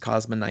around this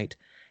cosmonite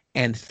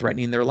and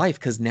threatening their life,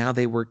 because now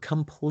they were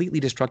completely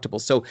destructible.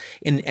 So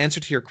in answer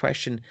to your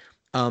question,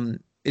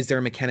 is there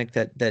a mechanic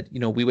that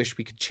we wish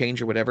we could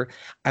change or whatever?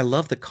 I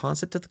love the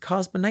concept of the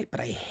cosmonite, but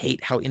I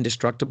hate how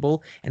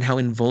indestructible and how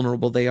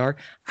invulnerable they are.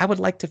 I would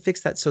like to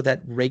fix that so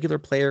that regular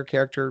player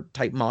character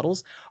type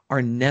models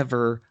are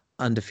never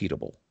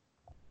undefeatable.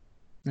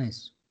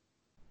 Nice.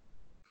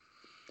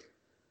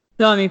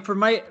 No, I mean, for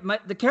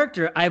the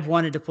character I've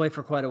wanted to play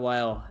for quite a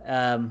while,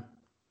 and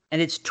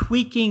it's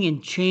tweaking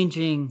and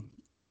changing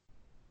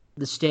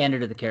the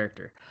standard of the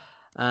character.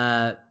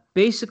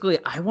 Basically,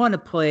 I want to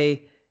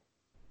play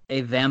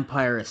a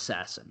vampire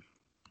assassin.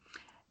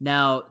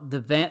 Now,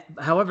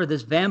 however,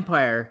 this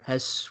vampire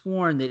has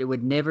sworn that it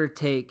would never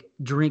take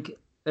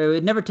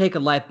a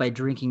life by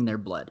drinking their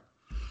blood.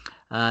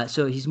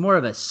 So he's more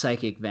of a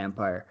psychic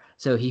vampire.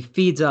 So he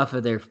feeds off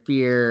of their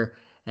fear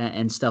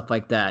and stuff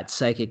like that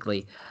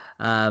psychically.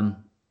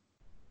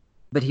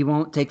 But he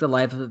won't take the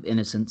life of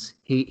innocents.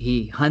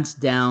 He hunts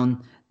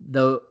down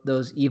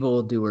those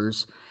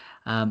evildoers,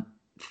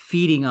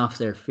 feeding off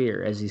their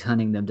fear as he's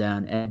hunting them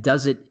down, and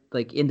does it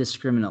like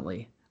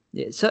indiscriminately.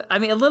 So, I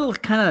mean, a little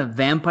kind of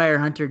Vampire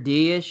Hunter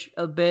D-ish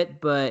a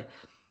bit, but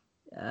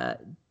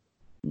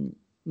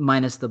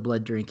minus the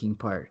blood drinking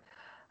part.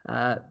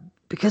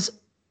 Because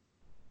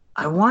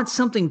I want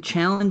something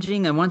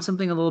challenging. I want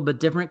something a little bit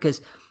different,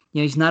 because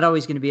he's not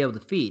always going to be able to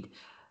feed.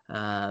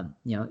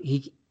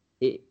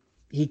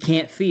 He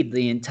can't feed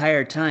the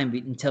entire time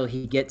until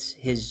he gets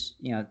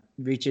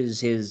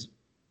reaches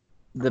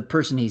the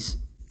person he's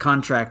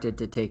contracted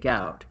to take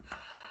out.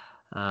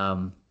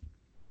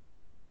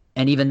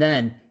 And even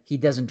then, he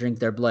doesn't drink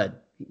their blood.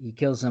 He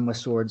kills them with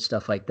swords,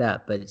 stuff like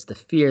that. But it's the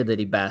fear that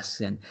he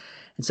basks in.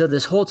 And so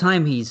this whole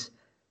time he's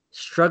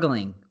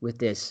struggling with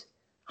this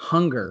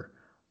hunger.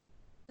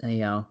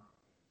 It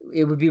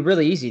would be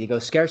really easy to go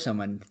scare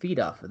someone and feed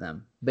off of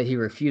them, but he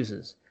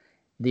refuses.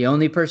 The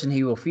only person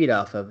he will feed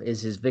off of is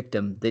his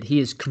victim that he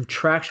is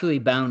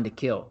contractually bound to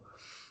kill.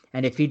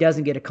 And if he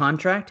doesn't get a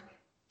contract,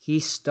 he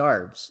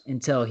starves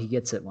until he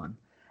gets it one.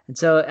 And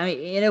so, I mean,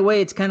 in a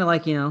way, it's kind of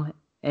like,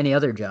 any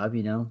other job,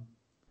 you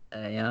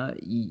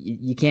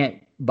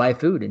can't buy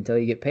food until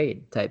you get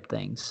paid type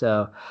thing.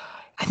 So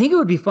I think it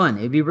would be fun.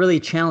 It'd be really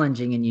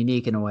challenging and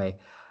unique in a way.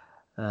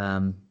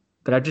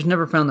 But I've just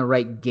never found the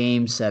right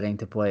game setting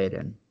to play it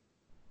in.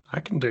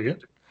 I can dig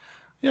it.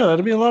 Yeah,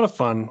 that'd be a lot of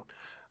fun.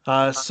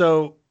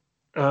 So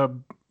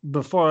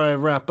before I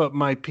wrap up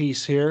my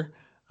piece here,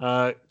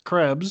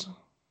 Krebs,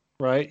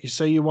 right? You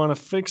say you want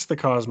to fix the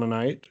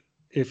Cosmonite.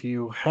 If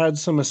you had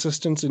some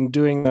assistance in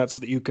doing that so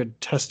that you could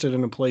test it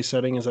in a play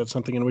setting, is that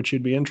something in which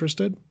you'd be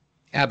interested?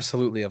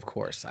 Absolutely, of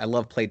course. I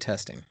love play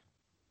testing.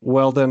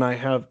 Well, then I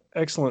have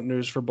excellent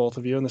news for both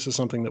of you, and this is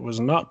something that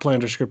was not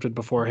planned or scripted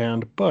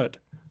beforehand, but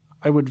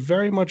I would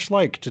very much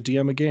like to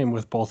DM a game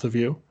with both of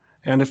you.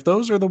 And if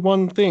those are the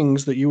one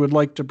things that you would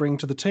like to bring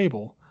to the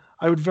table,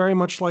 I would very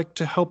much like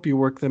to help you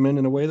work them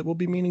in a way that will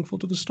be meaningful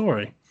to the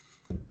story.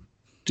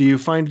 Do you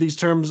find these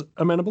terms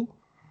amenable?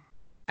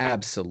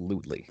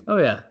 Absolutely. Oh,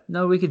 yeah.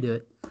 No, we could do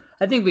it.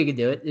 I think we could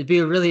do it. It'd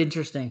be really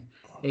interesting.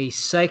 A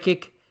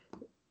psychic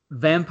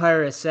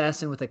vampire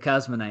assassin with a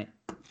cosmonite.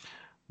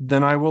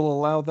 Then I will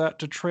allow that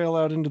to trail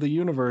out into the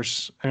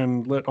universe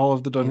and let all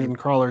of the dungeon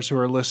crawlers who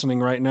are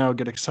listening right now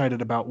get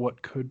excited about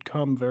what could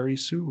come very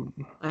soon.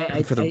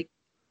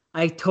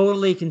 I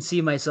totally can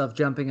see myself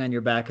jumping on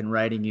your back and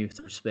riding you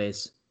through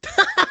space.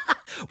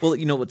 Well,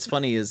 what's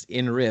funny is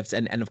in Rifts,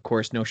 and of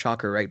course, no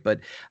shocker, right? But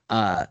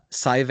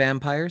psi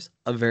vampires,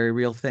 a very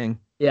real thing.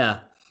 Yeah,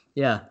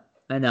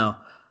 I know.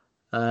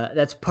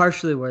 That's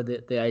partially where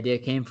the idea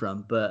came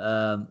from.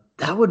 But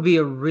that would be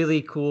a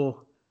really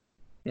cool,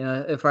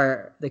 if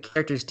the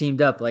characters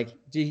teamed up. Like,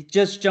 he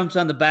just jumps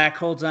on the back,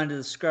 holds onto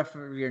the scruff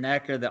of your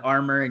neck or the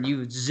armor, and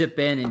you zip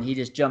in, and he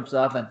just jumps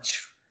off and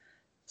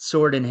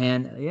sword in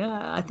hand.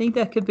 Yeah, I think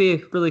that could be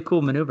a really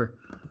cool maneuver.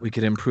 We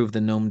could improve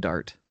the gnome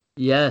dart.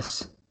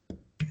 Yes.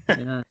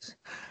 Yes.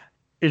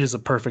 It is a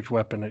perfect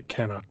weapon. It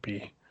cannot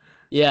be.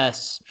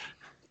 Yes.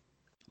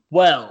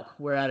 Well,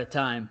 we're out of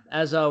time.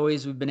 As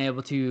always, we've been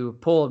able to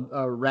pull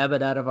a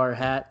rabbit out of our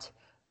hat,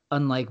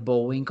 unlike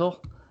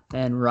Bullwinkle.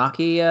 And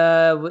Rocky,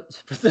 for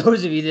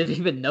those of you that didn't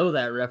even know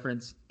that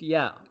reference,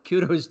 yeah,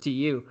 kudos to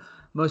you.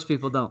 Most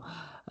people don't.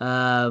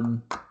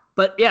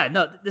 But yeah,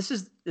 no, this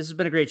has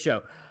been a great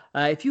show.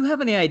 If you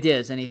have any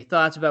ideas, any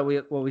thoughts about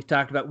what we've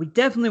talked about, we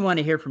definitely want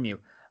to hear from you.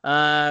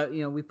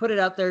 We put it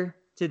out there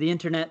to the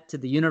internet, to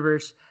the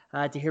universe.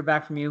 to hear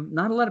back from you.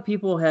 Not a lot of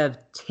people have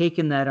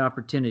taken that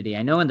opportunity.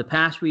 I know in the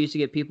past we used to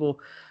get people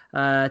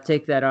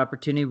take that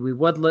opportunity. We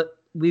would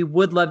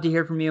love to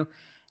hear from you,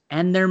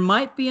 and there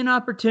might be an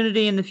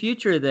opportunity in the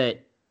future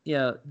that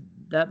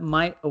that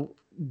might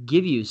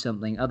give you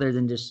something other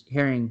than just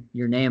hearing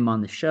your name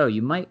on the show.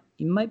 You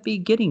might be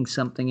getting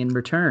something in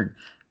return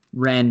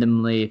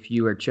randomly if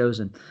you are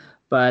chosen.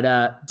 But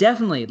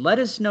definitely let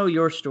us know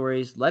your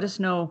stories. Let us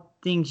know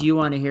things you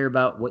want to hear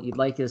about, what you'd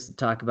like us to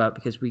talk about,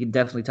 because we can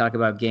definitely talk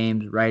about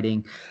games,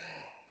 writing,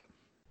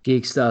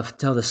 geek stuff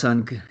till the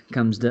sun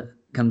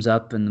comes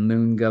up and the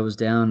moon goes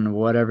down, or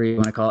whatever you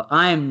want to call it.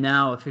 I am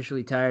now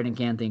officially tired and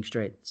can't think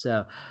straight.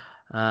 So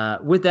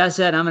with that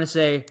said, I'm going to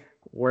say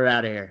we're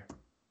out of here.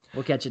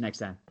 We'll catch you next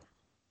time.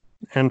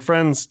 And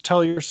friends,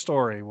 tell your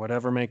story,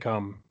 whatever may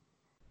come.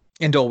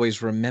 And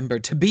always remember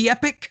to be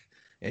epic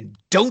and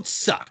don't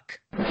suck.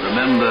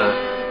 Remember,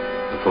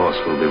 the Force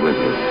will be with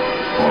you,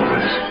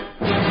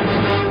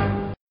 always.